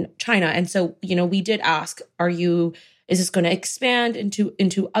based in China. And so, we did ask, is this going to expand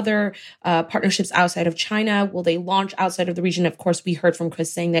into other partnerships outside of China? Will they launch outside of the region? Of course, we heard from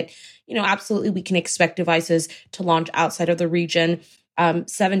Chris saying that, absolutely we can expect devices to launch outside of the region.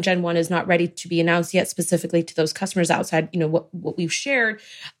 7 Gen 1 is not ready to be announced yet, specifically to those customers outside, what we've shared.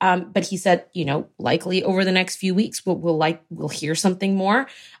 But he said, likely over the next few weeks, we'll hear something more.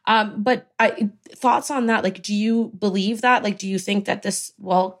 But thoughts on that? Like, do you believe that? Like, do you think that this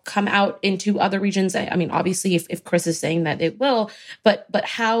will come out into other regions? I mean, obviously, if Chris is saying that it will, but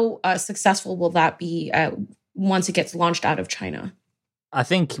how successful will that be once it gets launched out of China? I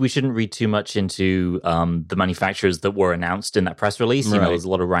think we shouldn't read too much into the manufacturers that were announced in that press release. Right. There's a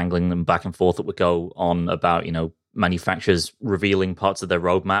lot of wrangling them back and forth that would go on about, manufacturers revealing parts of their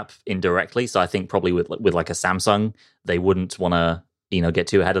roadmap indirectly. So I think probably with like a Samsung, they wouldn't want to, get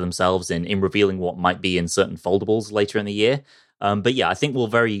too ahead of themselves in revealing what might be in certain foldables later in the year. But yeah, I think we'll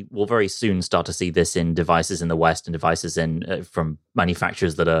very soon start to see this in devices in the West and devices from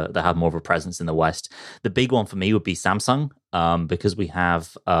manufacturers that have more of a presence in the West. The big one for me would be Samsung, because we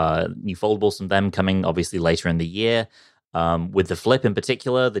have new foldables from them coming obviously later in the year. With the Flip in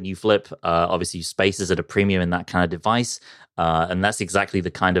particular, the new Flip, obviously space is at a premium in that kind of device. And that's exactly the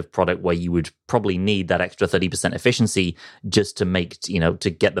kind of product where you would probably need that extra 30% efficiency just to make, to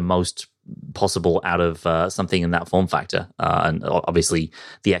get the most possible out of something in that form factor. And obviously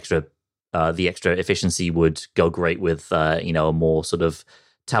the extra efficiency would go great with, a more sort of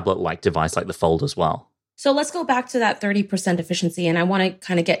tablet-like device like the Fold as well. So let's go back to that 30% efficiency. And I want to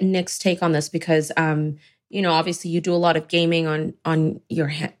kind of get Nick's take on this because, obviously you do a lot of gaming on your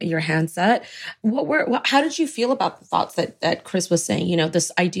handset. How did you feel about the thoughts that Chris was saying?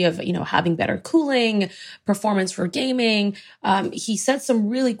 This idea of having better cooling, performance for gaming. He said some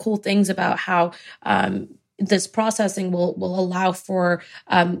really cool things about how this processing will allow for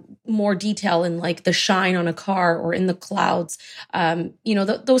more detail in like the shine on a car or in the clouds.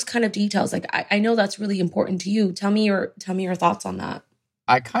 Those kind of details. Like I know that's really important to you. Tell me your thoughts on that.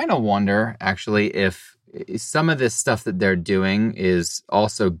 I kind of wonder actually if some of this stuff that they're doing is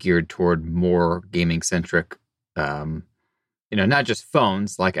also geared toward more gaming centric, not just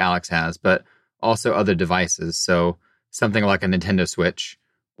phones like Alex has, but also other devices. So something like a Nintendo Switch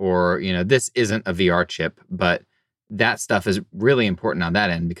or, this isn't a VR chip, but that stuff is really important on that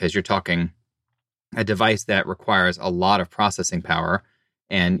end because you're talking a device that requires a lot of processing power.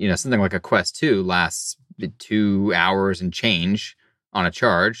 And, something like a Quest 2 lasts 2 hours and change on a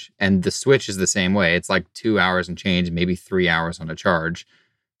charge, and the Switch is the same way. It's like 2 hours and change, maybe 3 hours on a charge.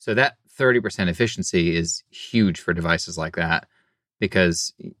 So that 30% efficiency is huge for devices like that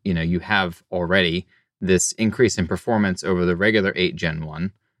because, you have already this increase in performance over the regular 8 Gen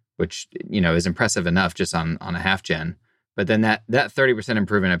 1, which, is impressive enough just on a half gen. But then that 30%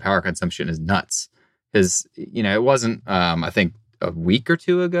 improvement in power consumption is nuts because, it wasn't, I think, a week or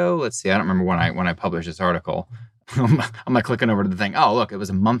two ago. Let's see. I don't remember when I published this article. I'm like clicking over to the thing. Oh, look, it was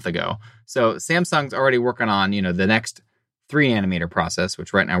a month ago. So Samsung's already working on, the next 3 nanometer process,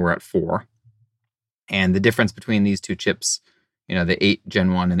 which right now we're at 4. And the difference between these two chips, the 8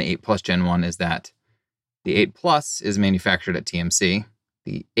 Gen 1 and the 8 Plus Gen 1 is that the 8 Plus is manufactured at TMC.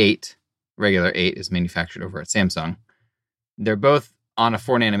 The regular 8 is manufactured over at Samsung. They're both on a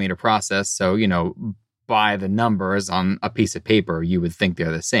 4 nanometer process. So, by the numbers on a piece of paper, you would think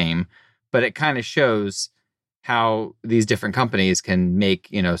they're the same. But it kind of shows how these different companies can make,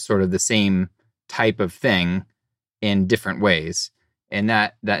 sort of the same type of thing in different ways. And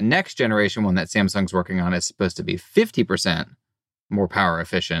that next generation one that Samsung's working on is supposed to be 50% more power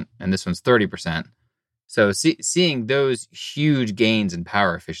efficient, and this one's 30%. So seeing those huge gains in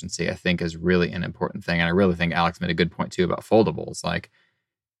power efficiency, I think, is really an important thing. And I really think Alex made a good point, too, about foldables. Like,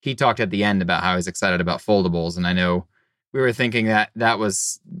 he talked at the end about how he's excited about foldables, and I know we were thinking that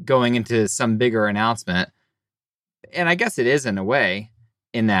was going into some bigger announcement. And I guess it is in a way,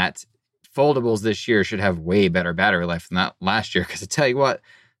 in that foldables this year should have way better battery life than that last year. Because I tell you what,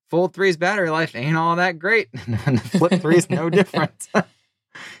 Fold 3's battery life ain't all that great. And the Flip 3's no different.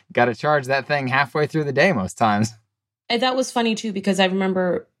 Got to charge that thing halfway through the day most times. And that was funny too, because I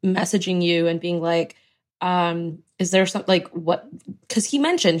remember messaging you and being like, is there something like what, because he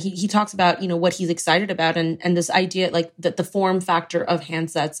mentioned, he talks about, what he's excited about and this idea, like the form factor of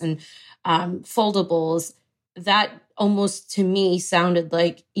handsets and foldables, that almost to me sounded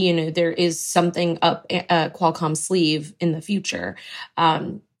like, there is something up Qualcomm's sleeve in the future.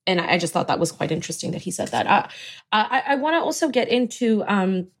 And I just thought that was quite interesting that he said that. I want to also get into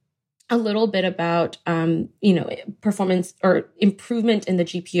a little bit about, performance or improvement in the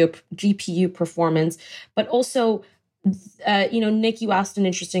GPU performance, but also, Nick, you asked an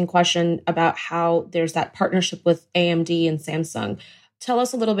interesting question about how there's that partnership with AMD and Samsung. Tell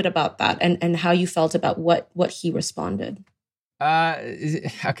us a little bit about that and how you felt about what he responded.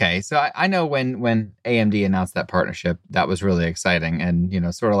 Okay, so I know when AMD announced that partnership, that was really exciting,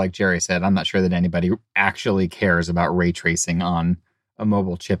 and sort of like Jerry said, I'm not sure that anybody actually cares about ray tracing on a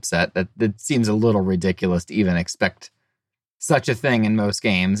mobile chipset. That seems a little ridiculous to even expect such a thing in most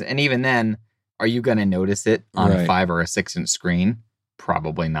games, and even then, are you going to notice it on a 5 or a 6-inch screen?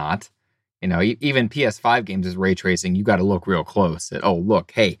 Probably not. Even PS5 games is ray tracing. You got to look real close at, oh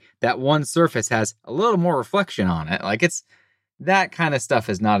look, hey, that one surface has a little more reflection on it. Like that kind of stuff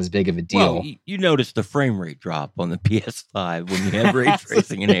is not as big of a deal. Well, you notice the frame rate drop on the PS5 when you have ray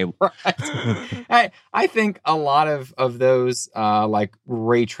tracing enabled. Right. I think a lot of those like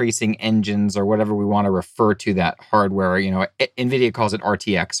ray tracing engines or whatever we want to refer to that hardware, NVIDIA calls it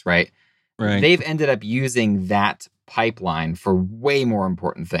RTX, right? Right. They've ended up using that pipeline for way more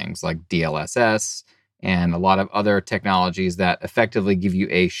important things like DLSS and a lot of other technologies that effectively give you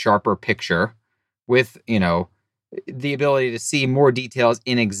a sharper picture with, the ability to see more details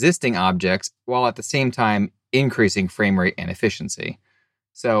in existing objects while at the same time increasing frame rate and efficiency.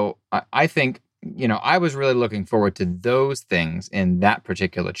 So I think, I was really looking forward to those things in that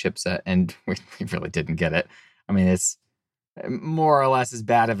particular chipset, and we really didn't get it. I mean, it's more or less as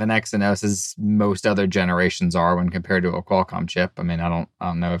bad of an Exynos as most other generations are when compared to a Qualcomm chip. I mean, I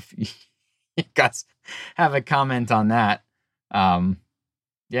don't know if you guys have a comment on that.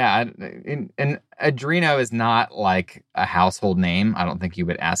 Yeah, and Adreno is not like a household name. I don't think you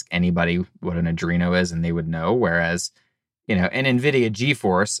would ask anybody what an Adreno is and they would know. Whereas, an NVIDIA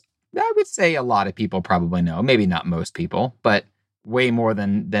GeForce, I would say a lot of people probably know. Maybe not most people, but way more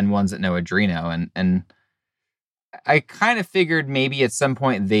than ones that know Adreno. And I kind of figured maybe at some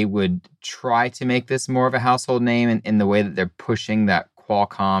point they would try to make this more of a household name in the way that they're pushing that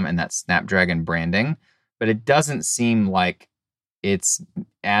Qualcomm and that Snapdragon branding. But it doesn't seem like it's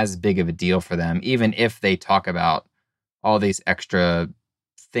as big of a deal for them, even if they talk about all these extra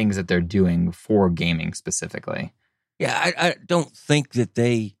things that they're doing for gaming specifically. Yeah, I don't think that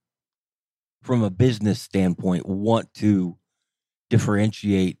they, from a business standpoint, want to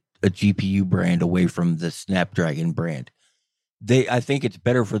differentiate a GPU brand away from the Snapdragon brand. I think it's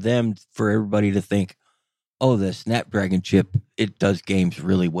better for them, for everybody to think, oh, the Snapdragon chip, it does games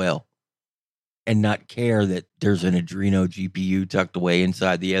really well, and not care that there's an Adreno GPU tucked away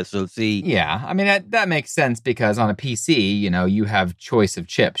inside the SoC. Yeah, I mean, that makes sense because on a PC, you have choice of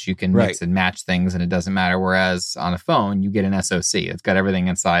chips. You can mix and match things and it doesn't matter. Whereas on a phone, you get an SoC. It's got everything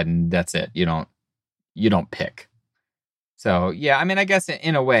inside and that's it. You don't pick. So, yeah, I mean, I guess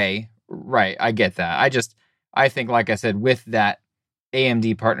in a way, right, I get that. I think, like I said, with that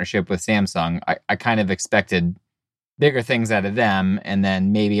AMD partnership with Samsung, I kind of expected bigger things out of them, and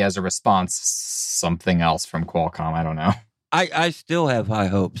then maybe as a response, something else from Qualcomm. I don't know. I still have high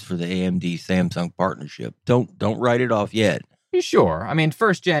hopes for the AMD Samsung partnership. Don't write it off yet. Sure. I mean,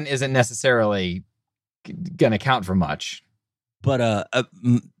 first gen isn't necessarily going to count for much. But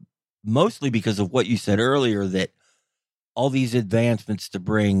mostly because of what you said earlier, that all these advancements to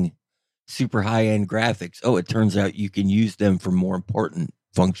bring super high-end graphics, it turns out you can use them for more important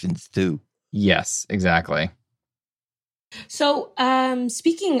functions too. Yes, exactly. So,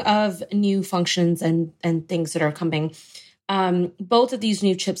 speaking of new functions and things that are coming, both of these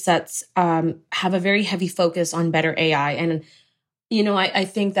new chipsets have a very heavy focus on better AI. And, I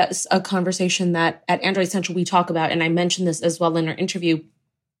think that's a conversation that at Android Central we talk about, and I mentioned this as well in our interview.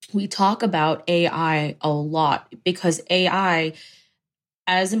 We talk about AI a lot because AI,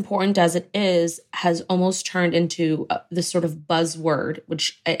 as important as it is, has almost turned into this sort of buzzword,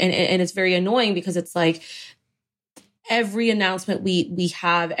 which, and it's very annoying because it's like, every announcement we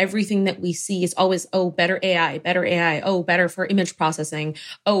have, everything that we see is always, better AI, better for image processing,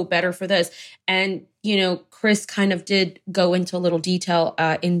 better for this. And, Chris kind of did go into a little detail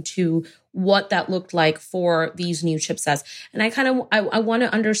into what that looked like for these new chipsets. And I want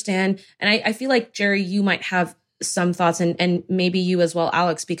to understand, and I feel like, Jerry, you might have some thoughts, and maybe you as well,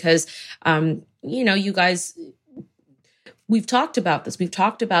 Alex, because, you guys, we've talked about this. We've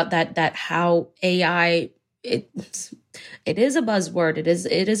talked about that how AI, it is a buzzword. It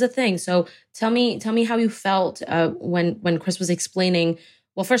is a thing. So tell me how you felt when Chris was explaining.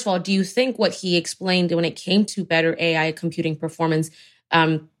 Well, first of all, do you think what he explained when it came to better AI computing performance,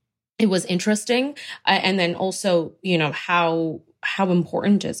 it was interesting? And then also, how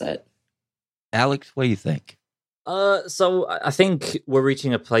important is it? Alex, what do you think? So I think we're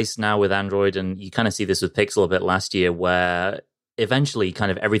reaching a place now with Android, and you kind of see this with Pixel a bit last year, where eventually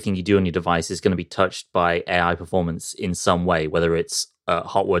kind of everything you do on your device is going to be touched by AI performance in some way, whether it's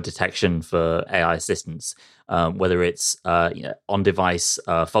hot word detection for AI assistants, whether it's on-device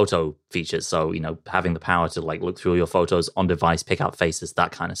photo features. So, having the power to like look through your photos on device, pick out faces,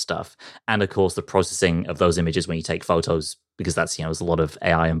 that kind of stuff. And of course, the processing of those images when you take photos, because that's, there's a lot of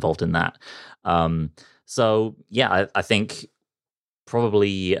AI involved in that. So yeah, I think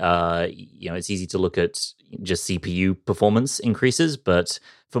probably, it's easy to look at just CPU performance increases, but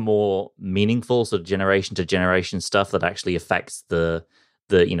for more meaningful sort of generation to generation stuff that actually affects the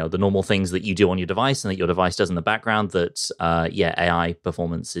normal things that you do on your device and that your device does in the background, that AI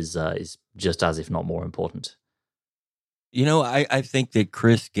performance is just as, if not more important. I think that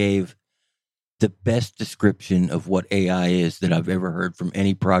Chris gave the best description of what AI is that I've ever heard from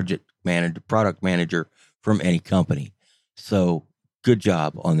any product manager from any company. So good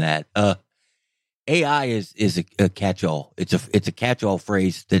job on that. AI is a catch-all. It's a catch-all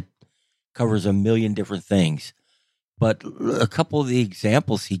phrase that covers a million different things. But a couple of the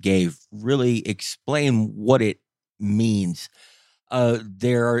examples he gave really explain what it means.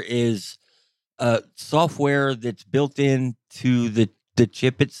 There is software that's built into the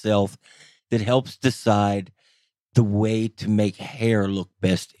chip itself that helps decide the way to make hair look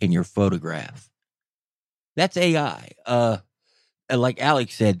best in your photograph. That's AI. Like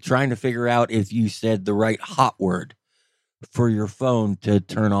Alex said, trying to figure out if you said the right hot word for your phone to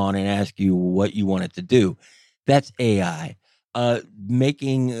turn on and ask you what you want it to do. That's AI.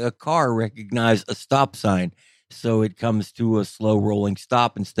 Making a car recognize a stop sign so it comes to a slow rolling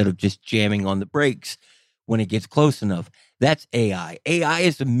stop instead of just jamming on the brakes when it gets close enough. That's AI. AI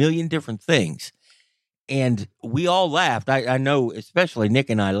is a million different things. And we all laughed. I know, especially Nick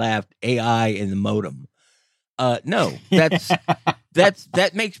and I laughed, AI in the modem. No,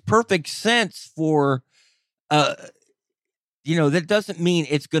 that makes perfect sense for, that doesn't mean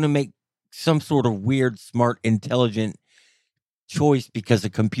it's going to make some sort of weird, smart, intelligent choice because a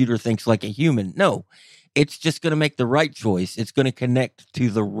computer thinks like a human. No, it's just going to make the right choice. It's going to connect to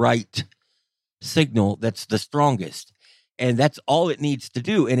the right signal that's the strongest. And that's all it needs to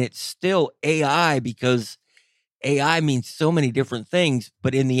do. And it's still AI because AI means so many different things.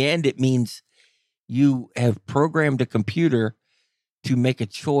 But in the end, it means you have programmed a computer to make a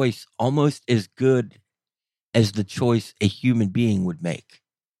choice almost as good as the choice a human being would make.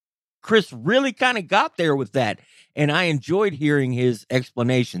 Chris really kind of got there with that, and I enjoyed hearing his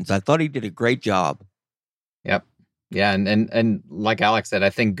explanations. I thought he did a great job. Yep. Yeah, and like Alex said, I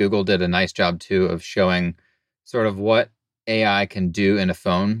think Google did a nice job too of showing sort of what AI can do in a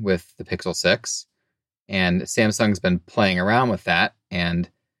phone with the Pixel 6. And Samsung's been playing around with that and,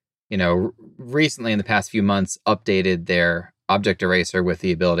 recently in the past few months updated their object eraser with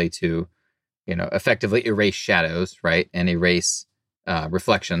the ability to, effectively erase shadows, right? And erase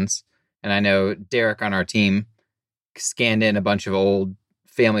reflections. And I know Derek on our team scanned in a bunch of old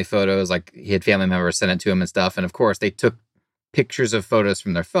family photos, like he had family members send it to him and stuff. And of course, they took pictures of photos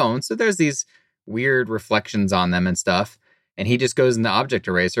from their phone. So there's these weird reflections on them and stuff. And he just goes in the object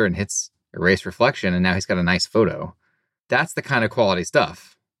eraser and hits erase reflection. And now he's got a nice photo. That's the kind of quality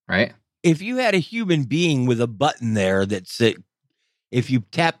stuff, right? If you had a human being with a button there that said, if you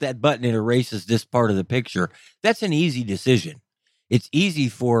tap that button, it erases this part of the picture, that's an easy decision. It's easy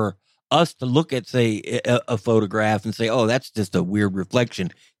for us to look at, say, a photograph and say, oh, that's just a weird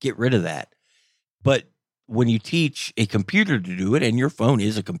reflection. Get rid of that. But when you teach a computer to do it, and your phone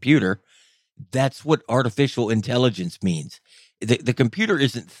is a computer, that's what artificial intelligence means. The computer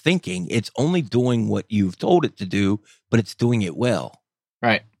isn't thinking. It's only doing what you've told it to do, but it's doing it well.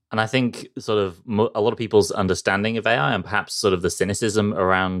 Right. And I think sort of a lot of people's understanding of AI and perhaps sort of the cynicism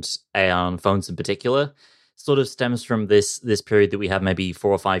around AI on phones in particular sort of stems from this period that we had maybe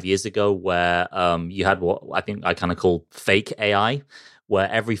 4 or 5 years ago where you had what I think I kind of call fake AI, where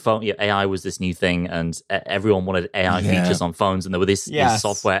every phone, AI was this new thing and everyone wanted AI features on phones. And there were these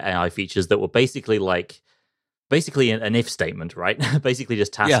software AI features that were basically an if statement, right? Basically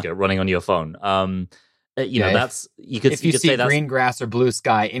just Tasker running on your phone. That's you could if you see green grass or blue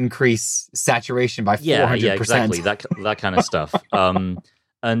sky, increase saturation by 400%. Yeah, exactly. That kind of stuff.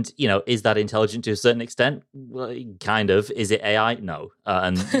 And is that intelligent to a certain extent? Well, kind of. Is it AI? No.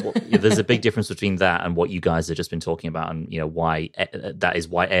 And there's a big difference between that and what you guys have just been talking about, and why that is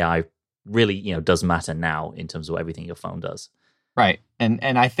why AI really does matter now in terms of everything your phone does. Right. And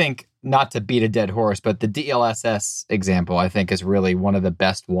I think, not to beat a dead horse, but the DLSS example I think is really one of the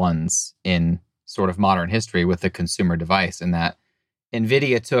best ones in sort of modern history with the consumer device, in that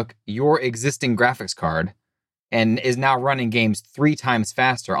NVIDIA took your existing graphics card and is now running games 3 times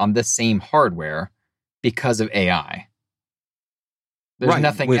faster on the same hardware because of AI. There's Right,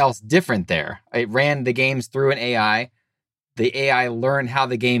 nothing else different there. It ran the games through an AI. The AI learned how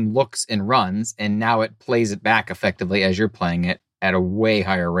the game looks and runs, and now it plays it back effectively as you're playing it at a way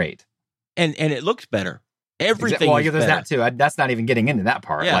higher rate. And it looks better. Everything Well, is there's better. that too. That's not even getting into that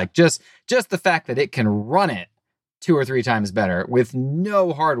part. Yeah. Like just the fact that it can run it 2 or 3 times better with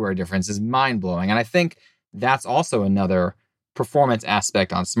no hardware difference is mind blowing. And I think that's also another performance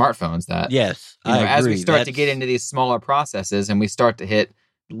aspect on smartphones that Yes, you know, I as we agree. start to get into these smaller processes and we start to hit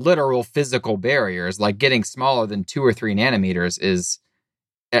literal physical barriers, like getting smaller than 2 or 3 nanometers is,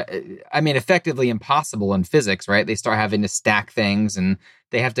 effectively impossible in physics, right? They start having to stack things and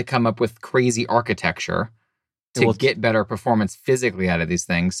they have to come up with crazy architecture to get better performance physically out of these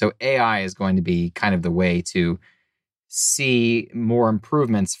things. So AI is going to be kind of the way to see more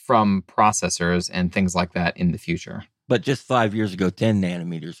improvements from processors and things like that in the future. But just 5 years ago, 10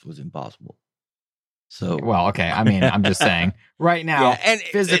 nanometers was impossible. So, Well, okay. I'm just saying right now, yeah, and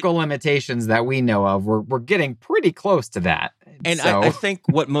physical limitations that we know of, we're getting pretty close to that. And so, I think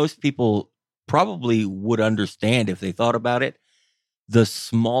what most people probably would understand if they thought about it, the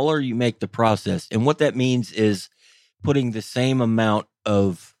smaller you make the process, and what that means is putting the same amount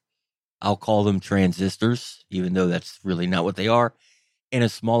of, I'll call them transistors, even though that's really not what they are, in a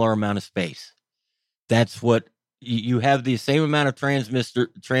smaller amount of space. That's what you have, the same amount of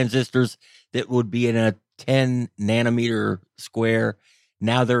transistors that would be in a 10 nanometer square.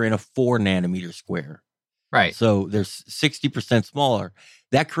 Now they're in a 4 nanometer square. right. So they're 60% smaller.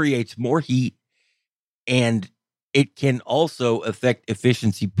 That creates more heat, and it can also affect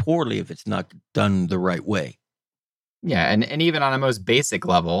efficiency poorly if it's not done the right way. Yeah, and even on a most basic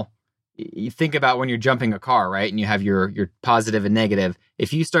level, you think about when you're jumping a car, right? And you have your positive and negative.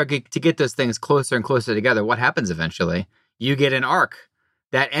 If you start to get those things closer and closer together, what happens eventually? You get an arc.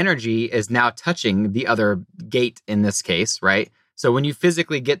 That energy is now touching the other gate in this case, right? So when you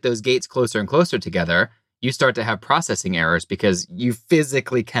physically get those gates closer and closer together, you start to have processing errors because you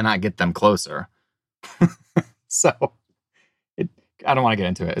physically cannot get them closer. So I don't want to get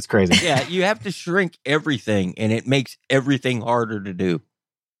into it. It's crazy. Yeah, you have to shrink everything, and it makes everything harder to do.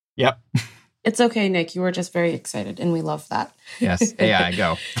 Yep. It's okay, Nick. You were just very excited, and we love that. Yes. AI,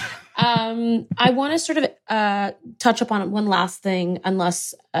 go. I want to sort of touch upon one last thing,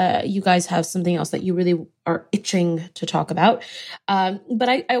 unless you guys have something else that you really are itching to talk about.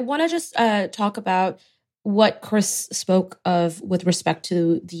 But I want to just talk about what Chris spoke of with respect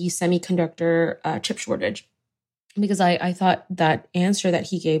to the semiconductor chip shortage, because I thought that answer that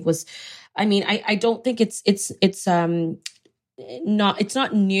he gave was, I don't think it's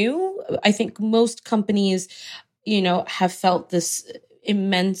not new. I think most companies, have felt this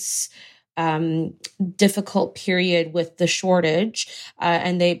immense difficult period with the shortage.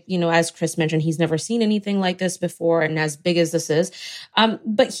 And they, as Chris mentioned, he's never seen anything like this before and as big as this is.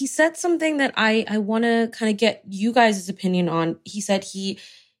 But he said something that I want to kind of get you guys' opinion on. He said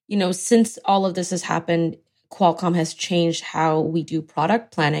since all of this has happened, Qualcomm has changed how we do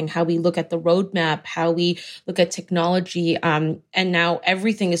product planning, how we look at the roadmap, how we look at technology. And now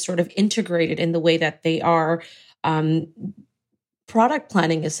everything is sort of integrated in the way that they are product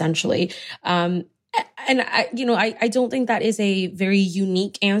planning, essentially. And I don't think that is a very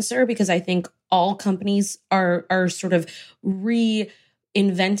unique answer, because I think all companies are sort of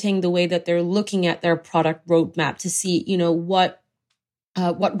reinventing the way that they're looking at their product roadmap to see,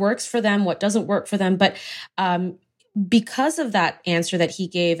 what works for them, what doesn't work for them. But because of that answer that he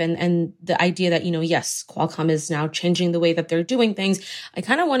gave and the idea that, yes, Qualcomm is now changing the way that they're doing things, I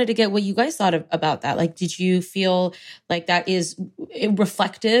kind of wanted to get what you guys thought about that. Like, did you feel like that is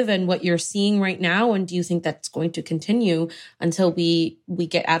reflective in what you're seeing right now? And do you think that's going to continue until we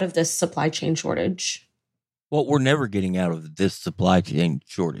get out of this supply chain shortage? Well, we're never getting out of this supply chain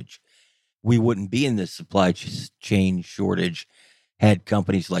shortage. We wouldn't be in this supply chain shortage had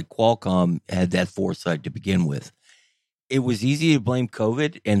companies like Qualcomm had that foresight to begin with. It was easy to blame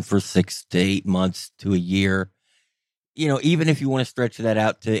COVID, and for 6 to 8 months to a year, even if you want to stretch that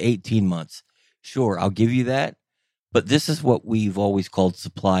out to 18 months, sure, I'll give you that. But this is what we've always called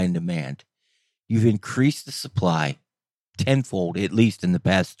supply and demand. You've increased the supply tenfold, at least in the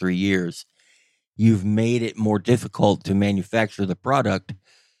past 3 years. You've made it more difficult to manufacture the product.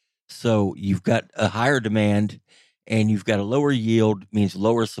 So you've got a higher demand, and you've got a lower yield, means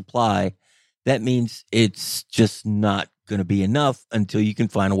lower supply. That means it's just not going to be enough until you can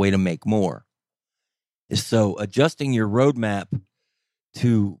find a way to make more. So adjusting your roadmap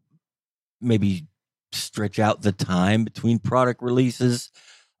to maybe stretch out the time between product releases,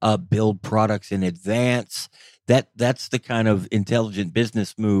 build products in advance, that's the kind of intelligent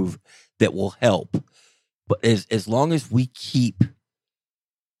business move that will help. But as long as we keep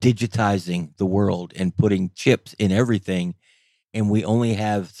digitizing the world and putting chips in everything, and we only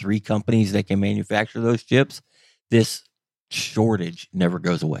have 3 companies that can manufacture those chips, this shortage never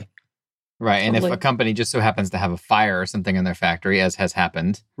goes away. Right. And if Totally. a company just so happens to have a fire or something in their factory, as has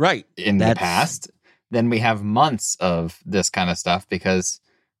happened Right. in the past, then we have months of this kind of stuff because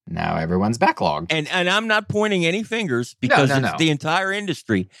now everyone's backlogged. And I'm not pointing any fingers because No. it's the entire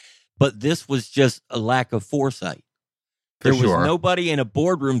industry, but this was just a lack of foresight. For There was sure. nobody in a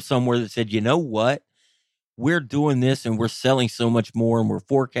boardroom somewhere that said, you know what? We're doing this and we're selling so much more and we're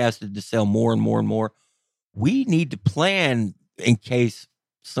forecasted to sell more and more and more. We need to plan in case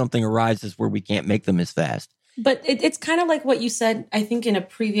something arises where we can't make them as fast. But it's kind of like what you said, I think, in a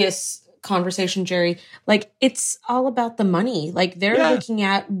previous conversation, Jerry. Like, it's all about the money. Like, they're Yeah. looking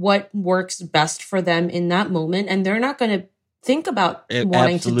at what works best for them in that moment, and they're not going to think about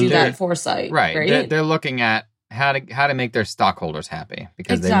wanting to Absolutely. do that foresight. Right. They're looking at how to make their stockholders happy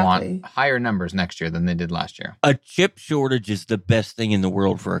because Exactly. they want higher numbers next year than they did last year. A chip shortage is the best thing in the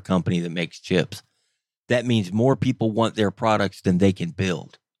world for a company that makes chips. That means more people want their products than they can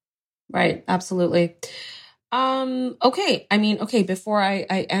build. Right. Absolutely. Okay. Before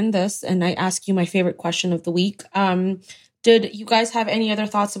I end this and I ask you my favorite question of the week, did you guys have any other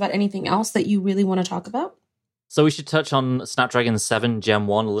thoughts about anything else that you really want to talk about? So we should touch on Snapdragon 7 Gen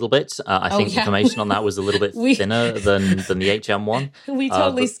 1 a little bit. I Oh, think yeah. information on that was a little bit thinner than the 8 Gen 1. We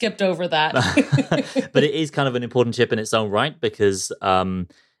totally but- skipped over that. But it is kind of an important chip in its own right because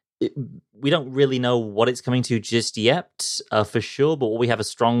we don't really know what it's coming to just yet for sure, but we have a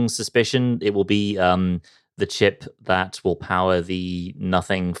strong suspicion it will be the chip that will power the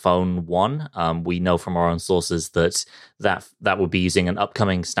Nothing Phone 1. We know from our own sources that would be using an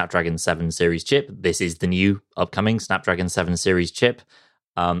upcoming Snapdragon 7 series chip. This is the new upcoming Snapdragon 7 series chip.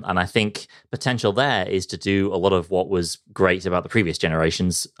 And I think potential there is to do a lot of what was great about the previous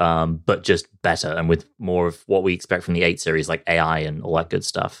generations, but just better and with more of what we expect from the 8 series, like AI and all that good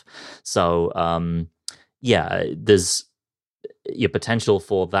stuff. So, there's your potential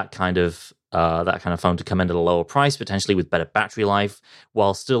for that kind of phone to come in at a lower price, potentially with better battery life,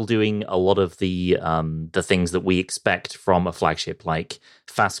 while still doing a lot of the things that we expect from a flagship, like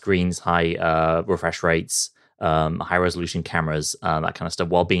fast screens, high refresh rates, high resolution cameras, that kind of stuff,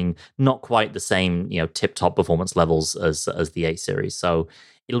 while being not quite the same, tip top performance levels as the 8 series. So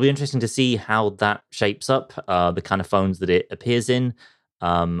it'll be interesting to see how that shapes up, the kind of phones that it appears in.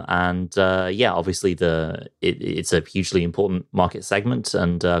 Obviously it's a hugely important market segment,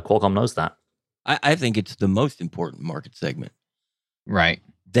 and Qualcomm knows that. I think it's the most important market segment. Right.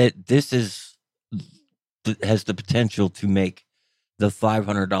 That this has the potential to make the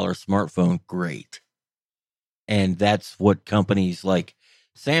 $500 smartphone great. And that's what companies like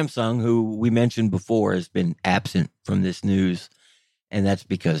Samsung, who we mentioned before, has been absent from this news. And that's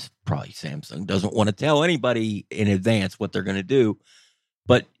because probably Samsung doesn't want to tell anybody in advance what they're going to do.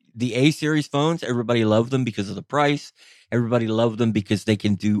 But the A series phones, everybody loved them because of the price. Everybody loved them because they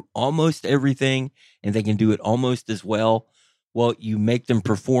can do almost everything and they can do it almost as well. Well, you make them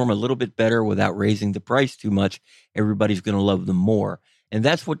perform a little bit better without raising the price too much. Everybody's going to love them more. And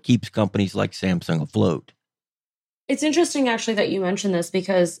that's what keeps companies like Samsung afloat. It's interesting, actually, that you mentioned this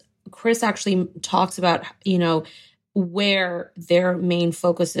because Chris actually talks about, where their main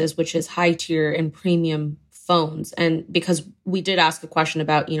focus is, which is high tier and premium phones. And because we did ask a question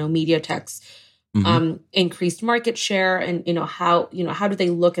about, MediaTek's increased market share and, how do they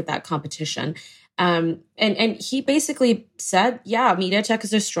look at that competition? And he basically said, yeah, MediaTek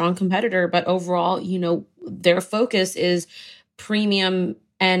is a strong competitor, but overall, their focus is premium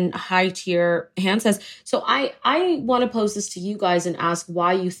and high tier handsets. So I want to pose this to you guys and ask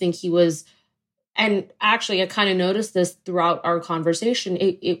why you think he was. And actually, I kind of noticed this throughout our conversation.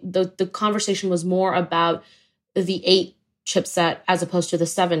 The conversation was more about the 8 chipset as opposed to the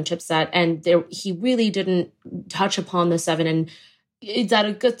 7 chipset, and he really didn't touch upon the 7. And is that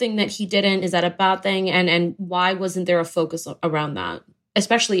a good thing that he didn't? Is that a bad thing? And why wasn't there a focus around that?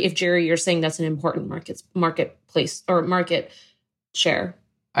 Especially if, Jerry, you're saying that's an important marketplace or market share.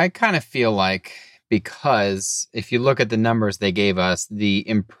 I kind of feel like, because if you look at the numbers they gave us, the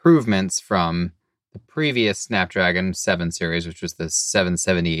improvements from the previous Snapdragon 7 series, which was the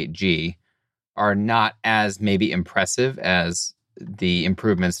 778G, are not as maybe impressive as the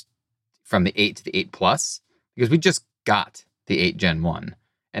improvements from the 8 to the 8 Plus, because we just got the 8 Gen 1.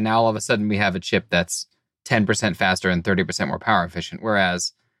 And now all of a sudden we have a chip that's 10% faster and 30% more power efficient.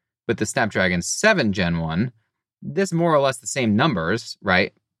 Whereas with the Snapdragon 7 Gen 1, this more or less the same numbers,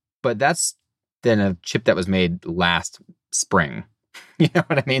 right? But that's then a chip that was made last spring. You know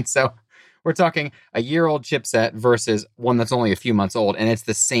what I mean? So we're talking a year-old chipset versus one that's only a few months old, and it's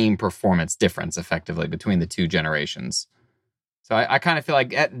the same performance difference effectively between the two generations. So I kind of feel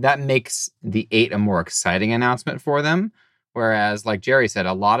like that makes the 8 a more exciting announcement for them. Whereas, like Jerry said,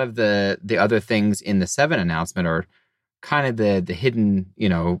 a lot of the other things in the 7 announcement are kind of the hidden,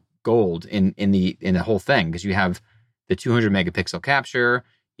 gold in the whole thing, because you have the 200 megapixel capture,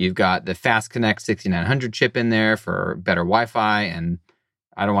 you've got the Fast Connect 6900 chip in there for better Wi-Fi, and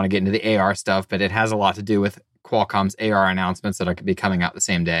I don't want to get into the AR stuff, but it has a lot to do with Qualcomm's AR announcements that are be coming out the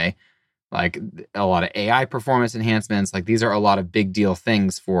same day. Like a lot of AI performance enhancements. Like these are a lot of big deal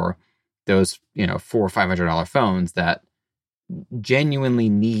things for those, $400 or $500 phones that genuinely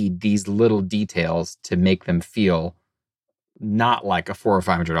need these little details to make them feel not like a $400 or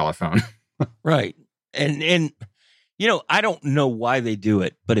 $500 phone. Right. And I don't know why they do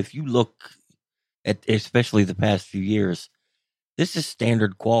it, but if you look at especially the past few years, this is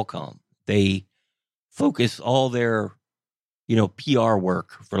standard Qualcomm. They focus all their PR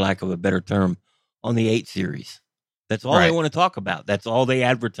work, for lack of a better term, on the 8 series. That's all they want to talk about. That's all they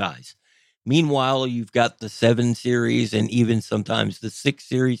advertise. Meanwhile, you've got the 7 series and even sometimes the 6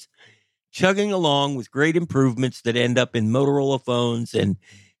 series chugging along with great improvements that end up in Motorola phones and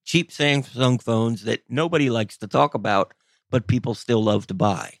cheap Samsung phones that nobody likes to talk about, but people still love to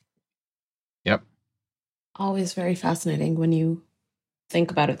buy. Yep. Always very fascinating when you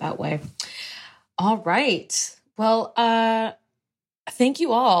think about it that way. All right. Well, thank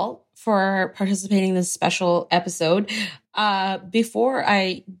you all for participating in this special episode. Before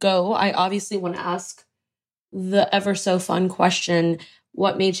I go, I obviously want to ask the ever so fun question,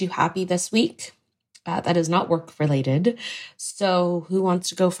 what made you happy this week? That is not work related. So who wants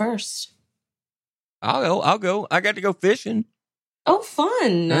to go first? I'll go. I got to go fishing. Oh,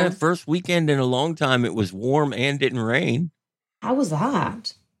 fun. First weekend in a long time. It was warm and didn't rain. How was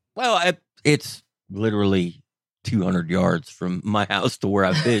that? Well, it's literally 200 yards from my house to where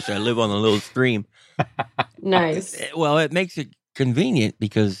I fish. I live on a little stream. Nice. Well, it makes it convenient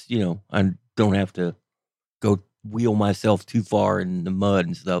because, I don't have to go wheel myself too far in the mud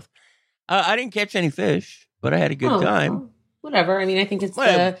and stuff. I didn't catch any fish, but I had a good time. Well, whatever. I mean, I think it's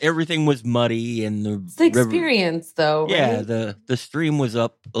everything was muddy and it's the experience, though. Yeah, right? the stream was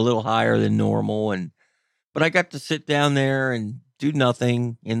up a little higher than normal, but I got to sit down there and do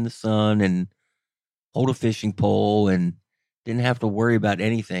nothing in the sun and hold a fishing pole and didn't have to worry about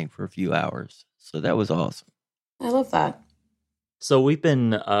anything for a few hours. So that was awesome. I love that. So we've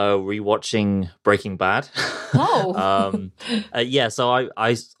been rewatching Breaking Bad. Oh, yeah. So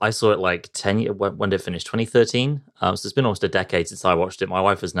I saw it like 10 years. When did it finish? 2013. So it's been almost a decade since I watched it. My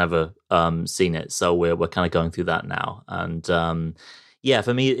wife has never seen it, so we're kind of going through that now. And yeah,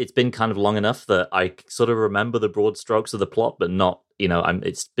 for me, it's been kind of long enough that I sort of remember the broad strokes of the plot, but not.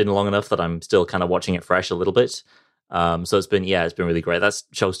 It's been long enough that I'm still kind of watching it fresh a little bit. So it's been really great. That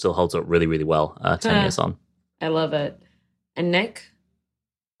show still holds up really, really well. 10 years on. I love it. And Nick?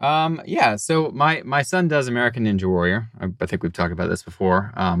 Yeah, so my son does American Ninja Warrior. I think we've talked about this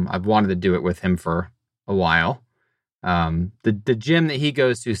before. I've wanted to do it with him for a while. The gym that he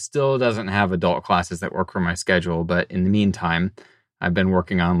goes to still doesn't have adult classes that work for my schedule, but in the meantime, I've been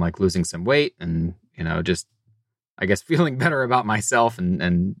working on like losing some weight and, just I guess feeling better about myself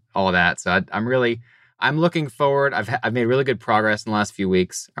and all of that. So I'm looking forward. I've made really good progress in the last few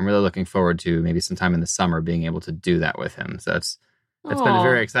weeks. I'm really looking forward to maybe sometime in the summer being able to do that with him. So it's been a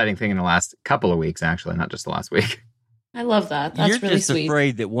very exciting thing in the last couple of weeks, actually, not just the last week. I love that. That's You're really just sweet.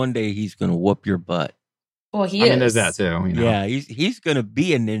 afraid that one day he's going to whoop your butt. Well, he I is. mean, there's that too. Yeah, he's going to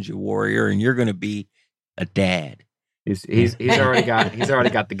be a ninja warrior, and you're going to be a dad. He's already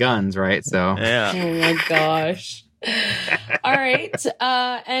got the guns, right? So Yeah. Oh my gosh. All right.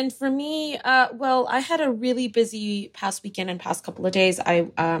 And for me, well, I had a really busy past weekend and past couple of days.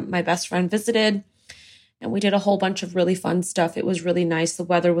 My best friend visited and we did a whole bunch of really fun stuff. It was really nice. The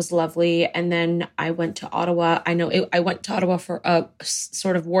weather was lovely. And then I went to Ottawa. I went to Ottawa for a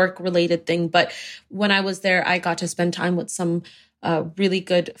sort of work related thing, but when I was there, I got to spend time with some really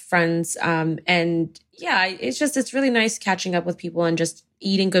good friends. And yeah, it's really nice catching up with people and just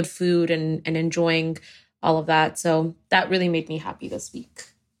eating good food and enjoying all of that. So that really made me happy this week.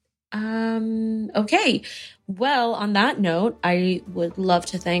 Okay. Well, on that note, I would love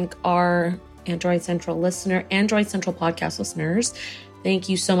to thank our Android Central podcast listeners. Thank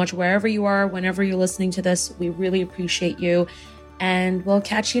you so much wherever you are, whenever you're listening to this. We really appreciate you. And we'll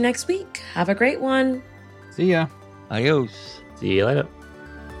catch you next week. Have a great one. see ya. Adios. See you later.